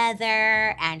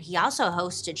weather, and he also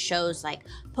hosted shows like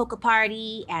Polka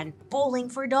Party and Bowling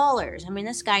for Dollars. I mean,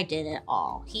 this guy did it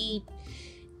all. He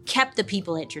kept the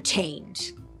people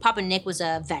entertained. Papa Nick was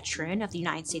a veteran of the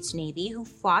United States Navy who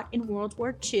fought in World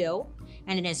War II,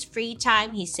 and in his free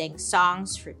time, he sang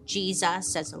songs for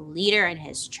Jesus as a leader in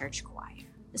his church choir.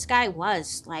 This guy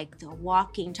was like the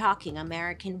walking, talking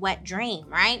American wet dream,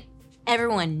 right?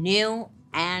 Everyone knew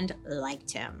and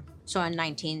liked him. So in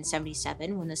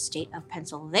 1977, when the state of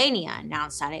Pennsylvania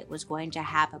announced that it was going to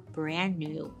have a brand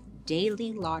new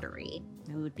daily lottery,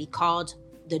 it would be called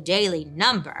the Daily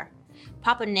Number.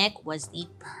 Papa Nick was the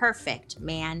perfect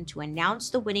man to announce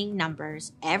the winning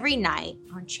numbers every night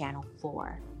on Channel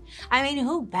 4. I mean,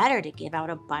 who better to give out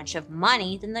a bunch of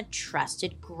money than the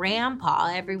trusted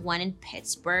grandpa everyone in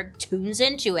Pittsburgh tunes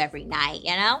into every night,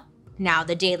 you know? Now,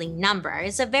 the Daily Number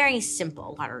is a very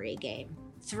simple lottery game.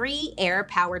 3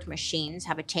 air-powered machines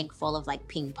have a tank full of like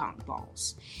ping pong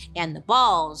balls, and the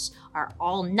balls are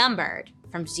all numbered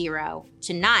from 0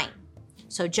 to 9.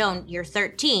 So Joan, you're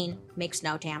 13, makes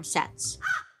no damn sense.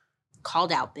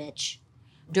 Called out, bitch.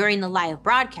 During the live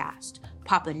broadcast,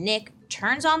 Papa Nick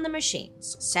turns on the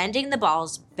machines, sending the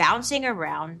balls bouncing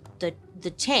around the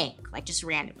tank, like just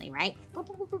randomly, right?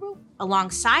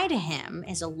 Alongside him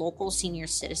is a local senior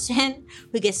citizen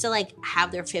who gets to like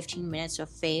have their 15 minutes of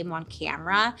fame on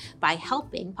camera by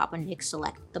helping Papa Nick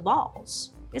select the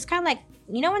balls. It's kind of like,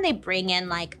 you know when they bring in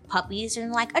like puppies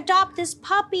and like, adopt this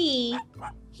puppy.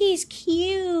 He's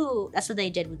cute. That's what they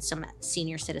did with some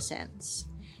senior citizens.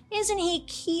 Isn't he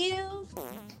cute?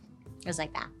 It was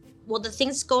like that. Well, the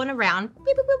thing's going around, beep,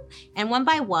 beep, beep, and one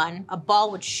by one, a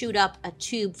ball would shoot up a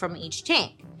tube from each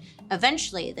tank.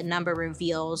 Eventually, the number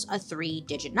reveals a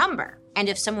 3-digit number. And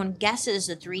if someone guesses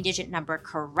the 3-digit number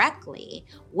correctly,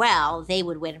 well, they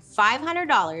would win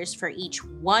 $500 for each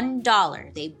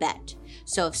 $1 they bet.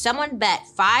 So if someone bet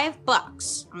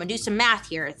 $5, I'm gonna do some math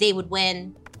here, they would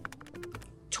win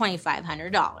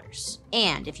 $2,500.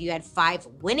 And if you had 5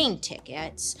 winning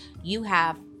tickets, you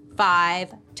have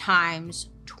 5 times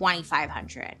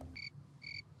 $2,500.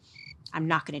 I'm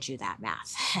not going to do that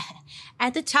math.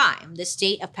 At the time, the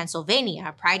state of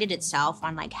Pennsylvania prided itself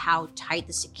on how tight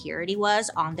the security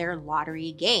was on their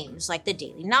lottery games, like the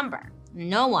daily number.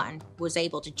 No one was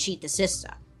able to cheat the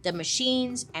system. The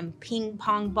machines and ping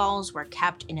pong balls were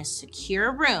kept in a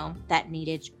secure room that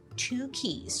needed 2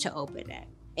 keys to open it.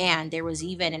 And there was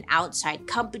even an outside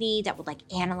company that would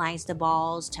analyze the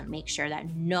balls to make sure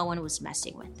that no one was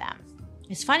messing with them.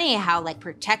 It's funny how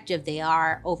protective they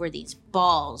are over these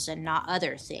balls and not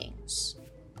other things.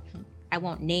 I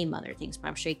won't name other things, but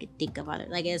I'm sure you could think of other.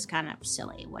 It's kind of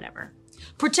silly, whatever.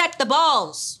 Protect the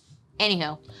balls!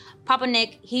 Anywho, Papa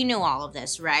Nick, he knew all of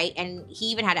this, right? And he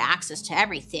even had access to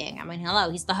everything. I mean, hello,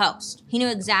 he's the host. He knew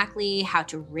exactly how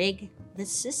to rig the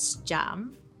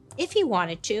system, if he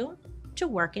wanted to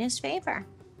work in his favor.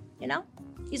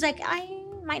 He's like, I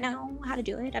might know how to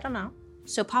do it. I don't know.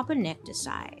 So Papa Nick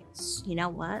decides, you know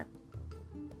what?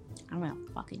 I'm going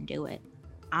to fucking do it.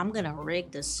 I'm going to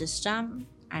rig the system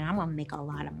and I'm going to make a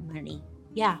lot of money.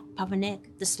 Yeah, Papa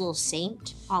Nick, this little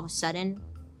saint, all of a sudden,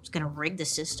 is going to rig the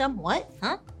system? What?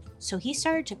 Huh? So he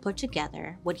started to put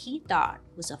together what he thought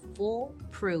was a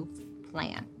foolproof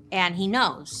plan. And he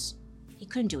knows he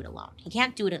couldn't do it alone. He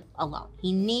can't do it alone.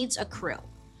 He needs a crew.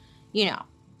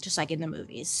 Just like in the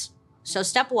movies. So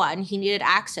step 1, he needed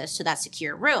access to that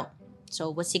secure room. So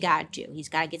what's he got to do? He's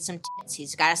got to get some tits.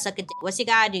 He's got to suck a dick. What's he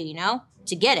got to do,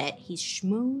 To get it, he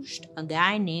schmoozed a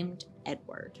guy named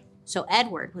Edward. So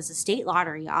Edward was a state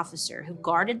lottery officer who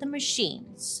guarded the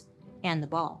machines and the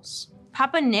balls.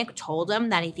 Papa Nick told him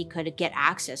that if he could get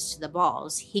access to the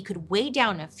balls, he could weigh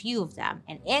down a few of them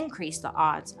and increase the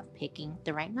odds of picking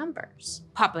the right numbers.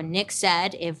 Papa Nick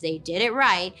said if they did it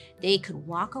right, they could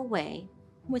walk away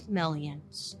with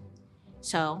millions.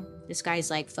 So this guy's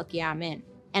like, fuck yeah, I'm in.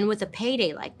 And with a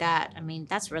payday like that,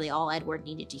 that's really all Edward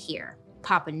needed to hear.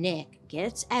 Papa Nick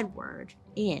gets Edward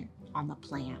in on the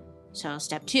plan. So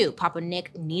step 2, Papa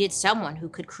Nick needed someone who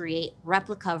could create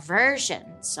replica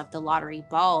versions of the lottery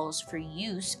balls for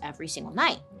use every single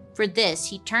night. For this,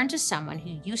 he turned to someone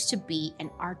who used to be an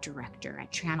art director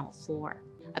at Channel 4.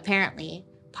 Apparently,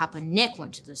 Papa Nick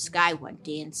went to the sky one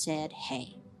day and said,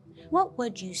 hey, what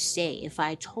would you say if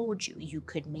I told you you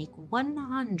could make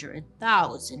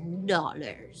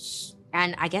 $100,000?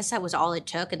 And I guess that was all it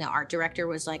took, and the art director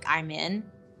was like, I'm in.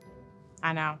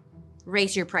 I know.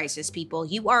 Raise your prices, people.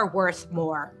 You are worth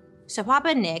more. So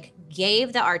Papa Nick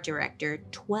gave the art director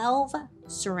 12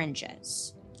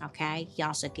 syringes, okay? He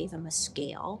also gave him a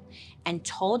scale and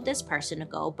told this person to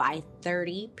go buy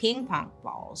 30 ping pong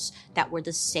balls that were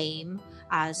the same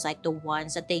as the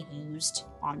ones that they used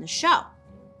on the show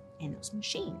in those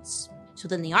machines. So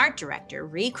then the art director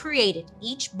recreated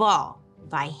each ball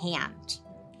by hand.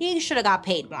 He should have got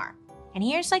paid more. And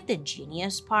here's the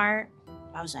genius part.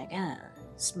 I was like,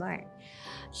 smart.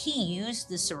 He used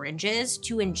the syringes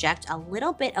to inject a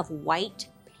little bit of white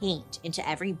paint into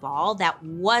every ball that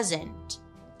wasn't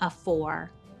a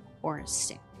 4 or a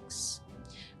 6.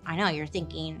 I know you're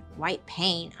thinking, white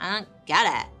paint, I don't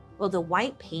get it. Well, the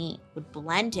white paint would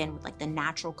blend in with the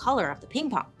natural color of the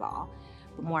ping pong ball.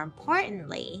 But more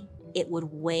importantly, it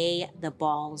would weigh the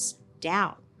balls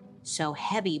down. So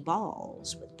heavy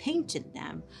balls with paint in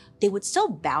them, they would still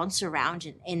bounce around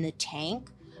in the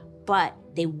tank, but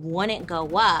they wouldn't go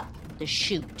up the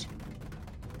chute.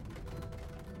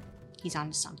 He's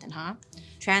onto something, huh?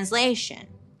 Translation: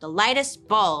 the lightest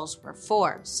balls were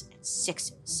 4s and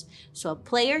 6s. So a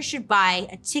player should buy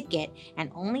a ticket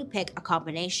and only pick a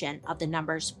combination of the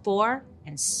numbers 4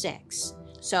 and 6.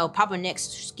 So Papa Nick's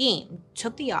scheme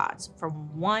took the odds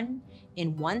from 1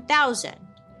 in 1,000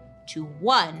 to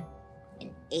 1 in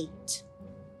 8.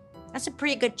 That's a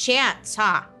pretty good chance,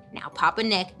 huh? Now, Papa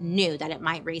Nick knew that it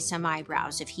might raise some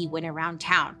eyebrows if he went around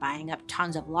town buying up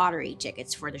tons of lottery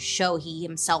tickets for the show he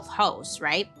himself hosts,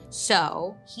 right?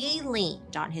 So he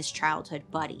leaned on his childhood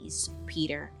buddies,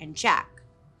 Peter and Jack.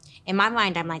 In my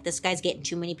mind, I'm like, this guy's getting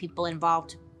too many people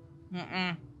involved.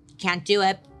 Can't do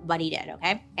it, but he did,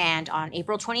 okay? And on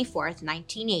April 24th,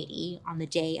 1980, on the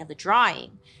day of the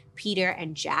drawing, Peter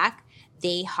and Jack,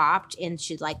 they hopped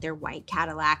into like their white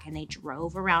Cadillac and they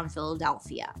drove around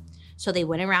Philadelphia. So they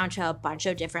went around to a bunch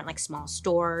of different like small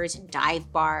stores and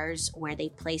dive bars where they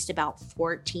placed about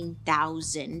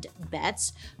 14,000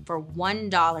 bets for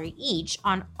 $1 each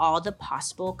on all the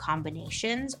possible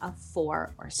combinations of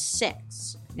 4 or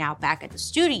 6. Now back at the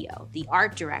studio, the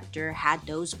art director had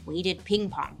those weighted ping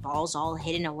pong balls all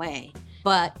hidden away.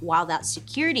 But while that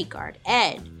security guard,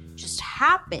 Ed, just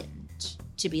happened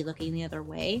to be looking the other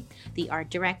way, the art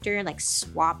director like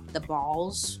swapped the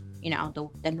balls,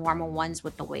 the normal ones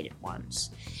with the weighted ones.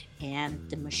 And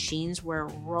the machines were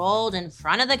rolled in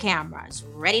front of the cameras,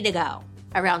 ready to go.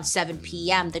 Around 7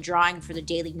 p.m., the drawing for the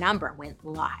daily number went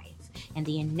live, and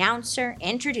the announcer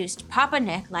introduced Papa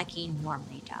Nick like he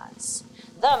normally does.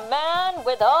 The man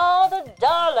with all the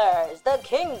dollars, the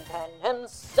kingpin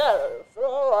himself.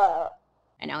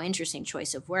 I know, interesting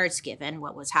choice of words given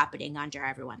what was happening under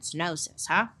everyone's noses,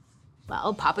 huh?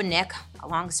 Well, Papa Nick,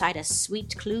 alongside a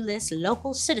sweet, clueless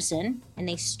local citizen, and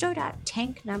they stood at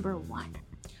tank number 1,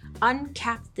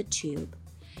 uncapped the tube,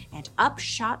 and up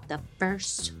shot the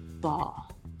first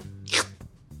ball.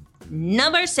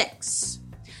 Number 6.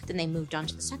 Then they moved on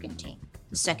to the second tank.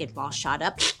 The second ball shot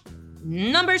up.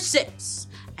 Number 6.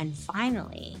 And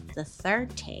finally, the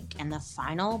third tank and the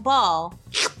final ball.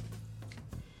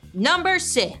 Number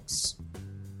 6.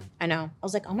 I know. I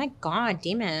was like, oh my God,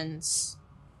 demons.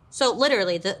 So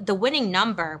literally, the winning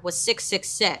number was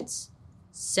 666.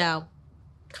 So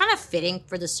kind of fitting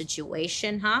for the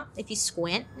situation, huh? If you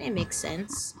squint, it makes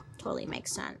sense. Totally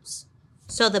makes sense.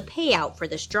 So the payout for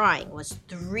this drawing was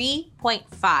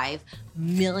 $3.5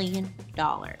 million,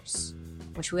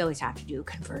 which we always have to do a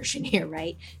conversion here,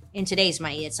 right? In today's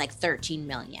money, it's like 13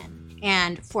 million.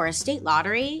 And for a state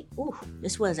lottery,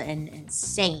 this was an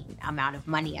insane amount of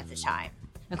money at the time.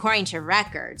 According to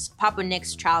records, Papa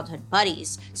Nick's childhood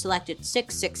buddies selected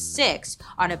 666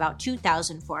 on about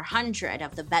 2,400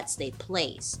 of the bets they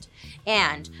placed.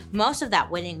 And most of that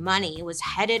winning money was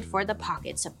headed for the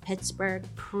pockets of Pittsburgh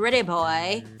pretty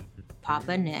boy,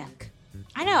 Papa Nick.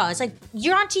 I know, it's like,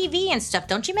 you're on TV and stuff,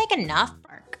 don't you make enough?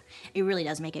 It really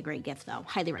does make a great gift though,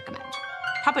 highly recommend.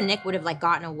 Papa Nick would have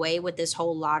gotten away with this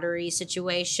whole lottery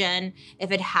situation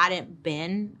if it hadn't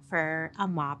been for a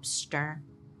mobster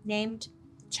named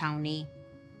Tony.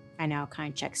 I know,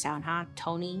 kind of checks out, huh?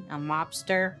 Tony, a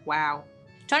mobster? Wow.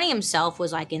 Tony himself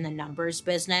was in the numbers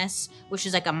business, which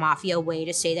is a mafia way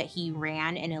to say that he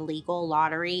ran an illegal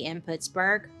lottery in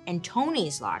Pittsburgh. And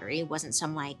Tony's lottery wasn't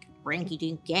some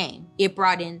rinky-dink game. It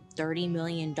brought in $30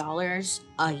 million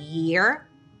a year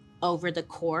over the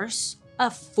course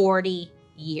of 40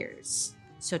 years.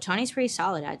 So Tony's pretty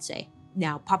solid, I'd say.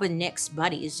 Now, Papa Nick's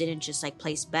buddies didn't just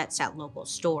place bets at local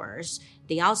stores.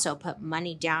 They also put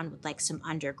money down with some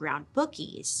underground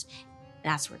bookies.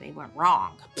 That's where they went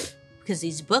wrong. Because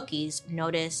these bookies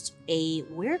noticed a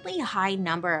weirdly high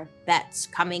number of bets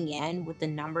coming in with the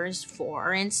numbers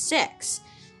 4 and 6.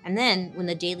 And then when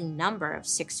the daily number of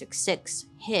 666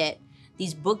 hit,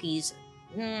 these bookies,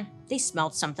 they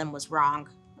smelled something was wrong.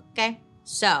 Okay?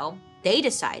 So they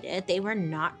decided they were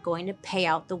not going to pay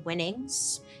out the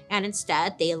winnings, and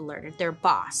instead they alerted their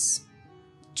boss,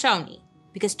 Tony.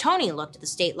 Because Tony looked at the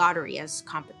state lottery as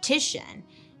competition,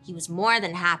 he was more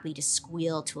than happy to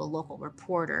squeal to a local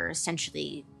reporter,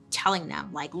 essentially telling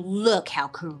them, look how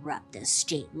corrupt the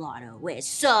state lotto is.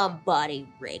 Somebody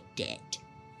rigged it.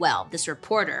 Well, this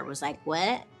reporter was like,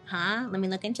 what? Huh? Let me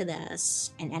look into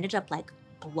this. And ended up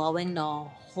blowing the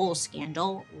whole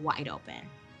scandal wide open.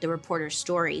 The reporter's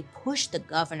story pushed the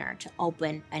governor to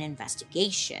open an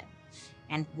investigation.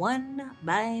 And one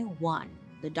by one,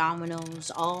 the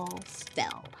dominoes all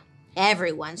fell.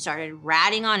 Everyone started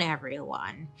ratting on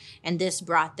everyone, and this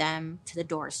brought them to the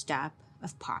doorstep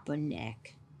of Papa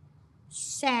Nick.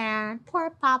 Sad, poor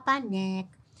Papa Nick.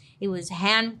 He was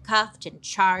handcuffed and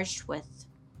charged with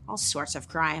all sorts of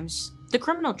crimes. The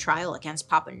criminal trial against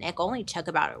Papa Nick only took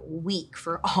about a week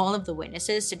for all of the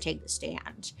witnesses to take the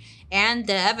stand, and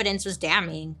the evidence was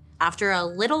damning. After a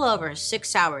little over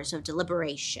 6 hours of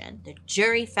deliberation, the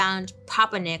jury found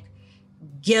Papa Nick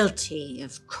guilty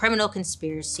of criminal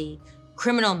conspiracy,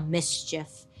 criminal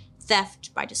mischief,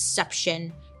 theft by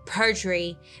deception,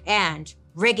 perjury, and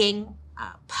rigging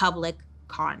a public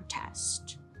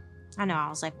contest. I know, I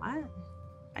was like, what?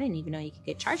 I didn't even know you could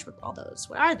get charged with all those.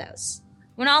 What are those?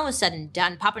 When all was said and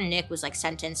done, Papa Nick was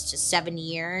sentenced to 7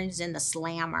 years in the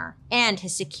slammer. And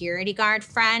his security guard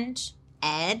friend,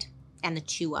 Ed, and the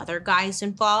 2 other guys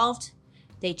involved,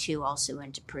 they too also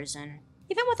went to prison.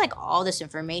 Even with like all this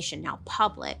information now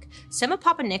public, some of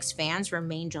Papa Nick's fans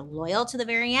remained loyal to the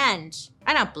very end.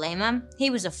 I don't blame him. He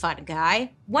was a fun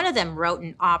guy. One of them wrote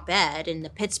an op-ed in the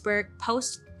Pittsburgh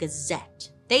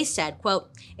Post-Gazette. They said,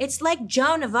 quote, "It's like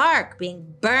Joan of Arc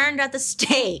being burned at the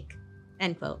stake,"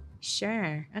 end quote.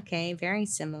 Sure, okay, very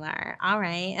similar. All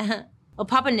right. Well,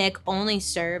 Papa Nick only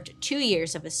served 2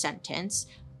 years of his sentence,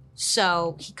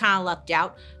 so he kind of lucked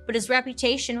out, but his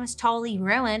reputation was totally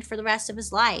ruined for the rest of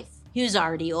his life. He was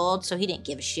already old, so he didn't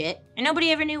give a shit, and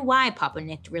nobody ever knew why Papa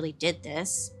Nick really did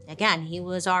this. Again, he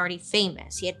was already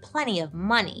famous. He had plenty of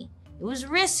money. It was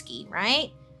risky,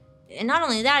 right? And not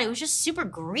only that, it was just super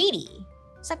greedy.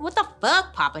 It's like, what the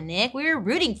fuck, Papa Nick? We were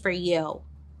rooting for you.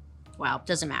 Well,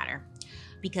 doesn't matter,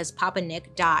 because Papa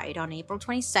Nick died on April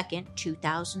 22nd,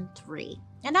 2003.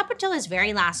 And up until his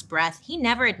very last breath, he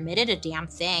never admitted a damn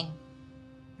thing.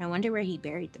 I wonder where he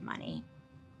buried the money.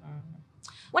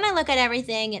 When I look at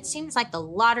everything, it seems like the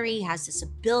lottery has this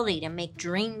ability to make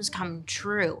dreams come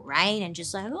true, right? And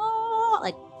just like, oh,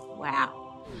 like,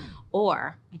 wow.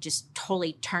 Or it just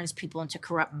totally turns people into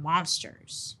corrupt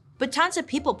monsters. But tons of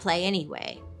people play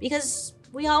anyway, because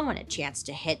we all want a chance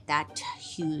to hit that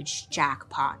huge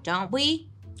jackpot, don't we?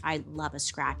 I love a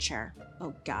scratcher.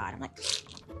 Oh God, I'm like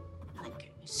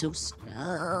so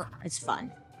it's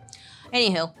fun.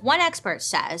 Anywho, one expert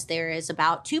says there is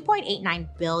about $2.89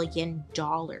 billion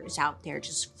out there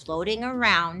just floating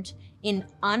around in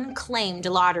unclaimed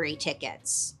lottery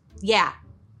tickets. Yeah.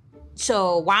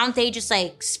 So why don't they just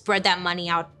like spread that money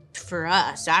out for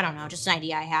us? I don't know, just an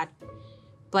idea I had.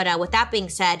 But with that being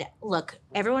said, look,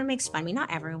 everyone makes fun of me.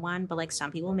 Not everyone, but like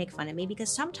some people make fun of me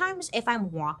because sometimes if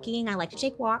I'm walking, I like to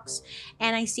take walks,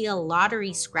 and I see a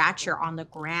lottery scratcher on the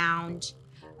ground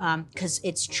because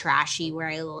it's trashy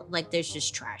where there's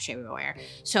just trash everywhere.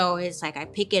 So it's like I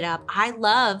pick it up. I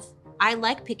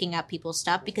like picking up people's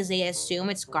stuff because they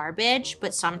assume it's garbage,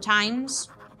 but sometimes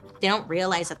they don't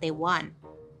realize that they won.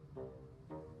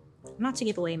 Not to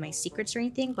give away my secrets or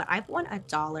anything, but I've won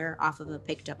 $1 off of a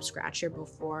picked up scratcher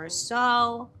before,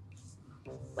 so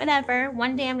whatever.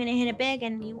 One day I'm gonna hit it big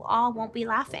and you all won't be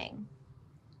laughing.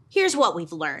 Here's what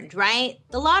we've learned, right?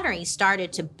 The lottery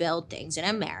started to build things in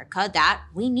America that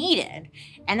we needed.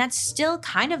 And that's still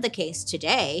kind of the case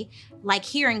today. Like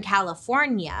here in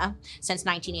California, since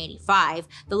 1985,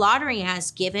 the lottery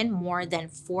has given more than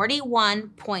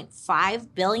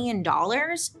 $41.5 billion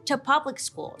to public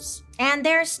schools. And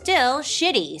they're still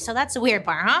shitty, so that's the weird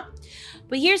part, huh?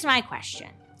 But here's my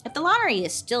question. If the lottery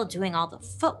is still doing all the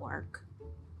footwork,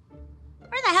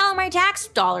 where the hell are my tax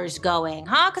dollars going,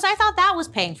 huh? Because I thought that was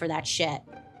paying for that shit.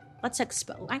 Let's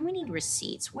expose. We need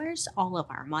receipts. Where's all of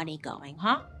our money going,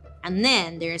 huh? And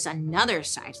then there's another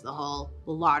side to the whole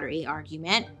lottery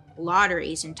argument.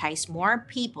 Lotteries entice more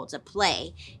people to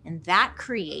play, and that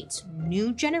creates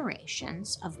new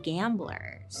generations of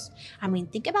gamblers. I mean,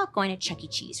 think about going to Chuck E.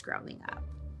 Cheese growing up.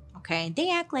 Okay, they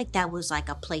act like that was like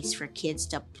a place for kids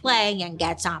to play and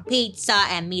get some pizza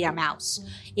and meet a mouse.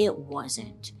 It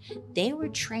wasn't. They were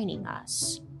training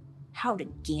us how to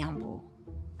gamble.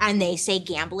 And they say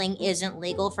gambling isn't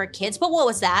legal for kids, but what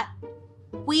was that?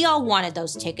 We all wanted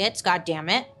those tickets, god damn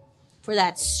it, for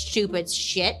that stupid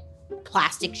shit,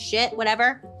 plastic shit,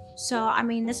 whatever. So, I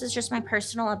mean, this is just my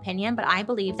personal opinion, but I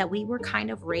believe that we were kind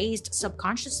of raised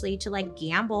subconsciously to like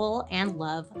gamble and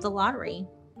love the lottery.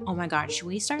 Oh my God, should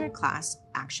we start a class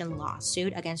action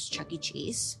lawsuit against Chuck E.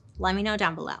 Cheese? Let me know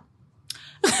down below.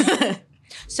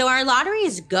 So our lottery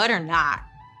is good or not?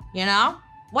 You know?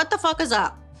 What the fuck is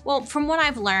up? Well, from what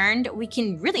I've learned, we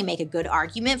can really make a good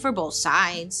argument for both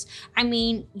sides. I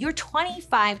mean, you're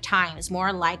 25 times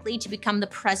more likely to become the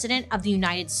president of the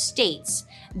United States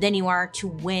than you are to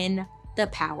win the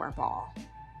Powerball.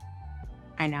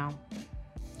 I know.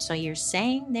 So you're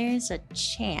saying there's a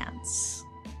chance.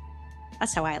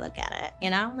 That's how I look at it,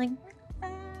 you know? Like,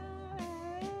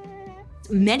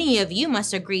 many of you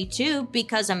must agree too,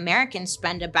 because Americans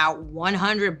spend about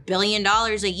 $100 billion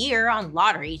a year on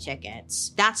lottery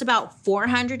tickets. That's about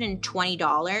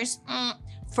 $420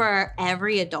 for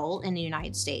every adult in the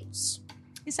United States.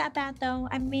 Is that bad though?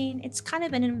 I mean, it's kind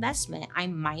of an investment. I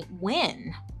might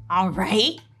win, all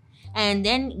right? And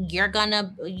then you're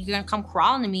gonna come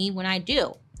crawling to me when I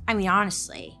do. I mean,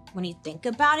 honestly, when you think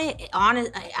about it,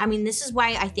 I mean, this is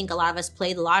why I think a lot of us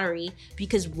play the lottery,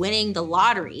 because winning the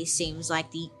lottery seems like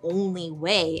the only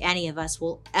way any of us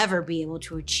will ever be able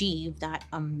to achieve that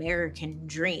American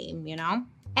dream, you know?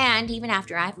 And even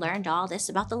after I've learned all this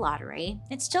about the lottery,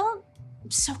 it's still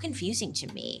so confusing to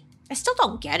me. I still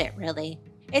don't get it, really.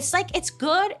 It's like it's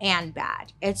good and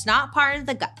bad. It's not part of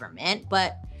the government,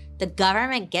 but the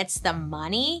government gets the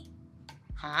money?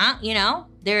 Huh?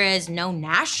 There is no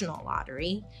national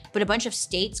lottery, but a bunch of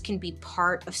states can be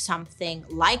part of something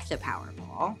like the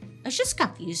Powerball. It's just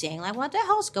confusing. Like, what the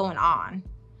hell's going on?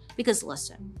 Because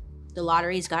listen, the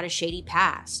lottery's got a shady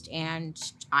past, and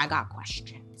I got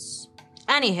questions.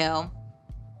 Anywho,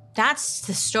 that's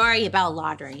the story about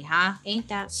lottery, huh? Ain't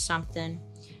that something?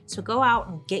 So go out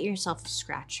and get yourself a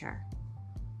scratcher.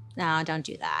 No, don't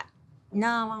do that.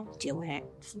 No, do it.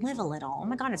 Live a little. Oh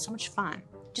my God, it's so much fun.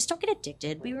 Just don't get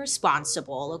addicted. Be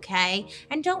responsible, okay?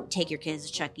 And don't take your kids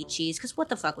to Chuck E. Cheese, because what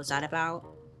the fuck was that about?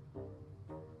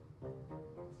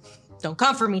 Don't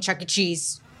come for me, Chuck E.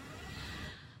 Cheese.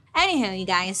 Anywho, you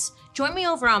guys, join me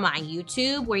over on my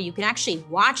YouTube where you can actually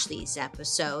watch these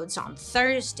episodes on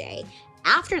Thursday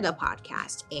after the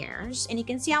podcast airs, and you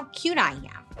can see how cute I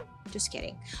am. Just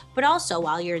kidding. But also,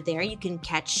 while you're there, you can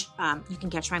catch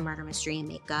my murder mystery and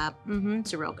makeup.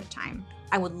 It's a real good time.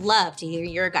 I would love to hear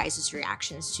your guys'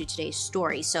 reactions to today's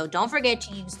story. So don't forget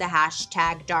to use the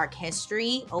hashtag Dark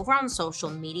History over on social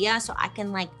media so I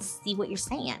can see what you're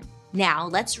saying. Now,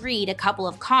 let's read a couple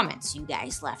of comments you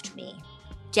guys left me.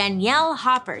 Danielle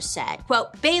Hopper said,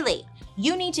 quote, Bailey,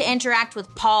 you need to interact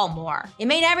with Paul more. It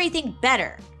made everything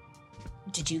better.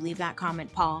 Did you leave that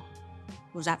comment, Paul?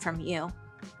 Was that from you?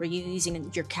 Were you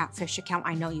using your Catfish account?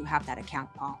 I know you have that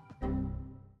account, Paul.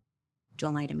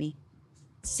 Don't lie to me.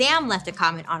 Sam left a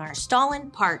comment on our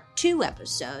Stalin Part 2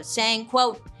 episode saying,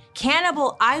 quote,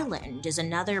 Cannibal Island is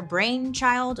another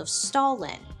brainchild of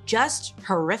Stalin. Just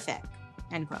horrific,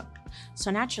 end quote. So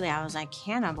naturally I was like,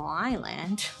 Cannibal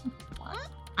Island? What?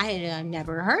 I had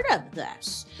never heard of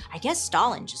this. I guess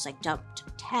Stalin just dumped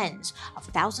tens of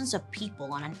thousands of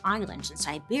people on an island in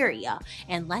Siberia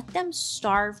and let them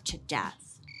starve to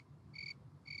death.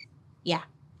 Yeah,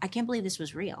 I can't believe this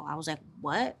was real. I was like,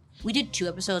 what? We did 2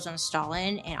 episodes on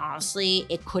Stalin, and honestly,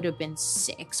 it could have been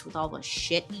 6 with all the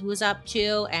shit he was up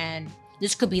to, and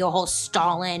this could be a whole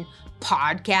Stalin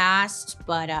podcast,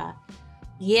 but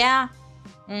yeah.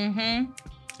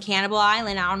 Cannibal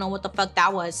Island, I don't know what the fuck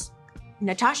that was.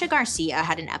 Natasha Garcia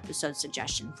had an episode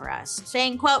suggestion for us,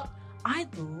 saying, quote,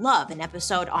 I'd love an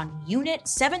episode on Unit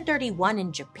 731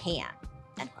 in Japan,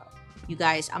 end quote. You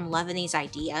guys, I'm loving these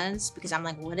ideas because I'm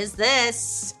like, what is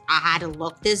this? I had to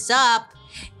look this up.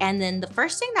 And then the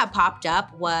first thing that popped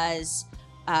up was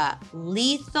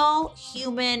lethal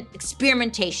human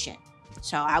experimentation.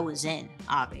 So I was in,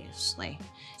 obviously.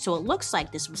 So it looks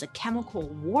like this was a chemical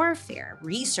warfare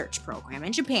research program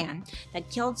in Japan that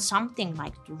killed something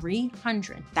like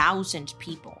 300,000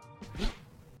 people.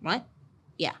 What?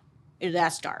 Yeah,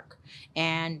 that's dark.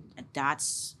 And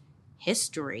that's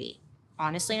history.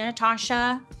 Honestly,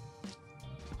 Natasha,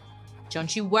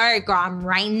 don't you worry, girl. I'm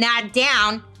writing that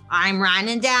down. I'm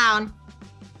writing it down.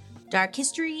 Dark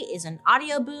History is an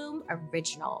Audio Boom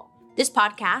original. This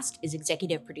podcast is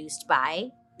executive produced by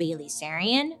Bailey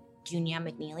Sarian, Dunya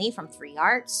McNeely from 3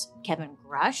 Arts, Kevin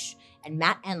Grush, and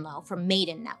Matt Enlow from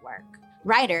Maiden Network.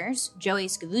 Writers, Joey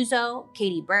Scavuzzo,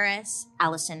 Katie Burris,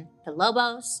 Allison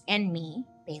Pilobos, and me,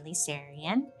 Bailey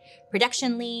Sarian.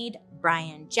 Production lead,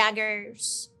 Brian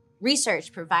Jaggers.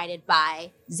 Research provided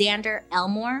by Xander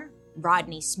Elmore,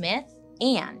 Rodney Smith,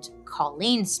 and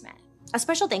Colleen Smith. A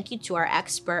special thank you to our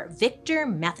expert, Victor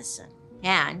Matheson.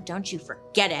 And don't you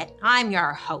forget it, I'm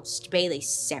your host, Bailey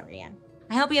Sarian.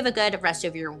 I hope you have a good rest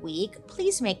of your week.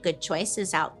 Please make good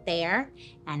choices out there,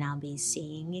 and I'll be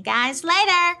seeing you guys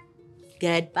later.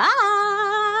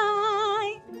 Goodbye.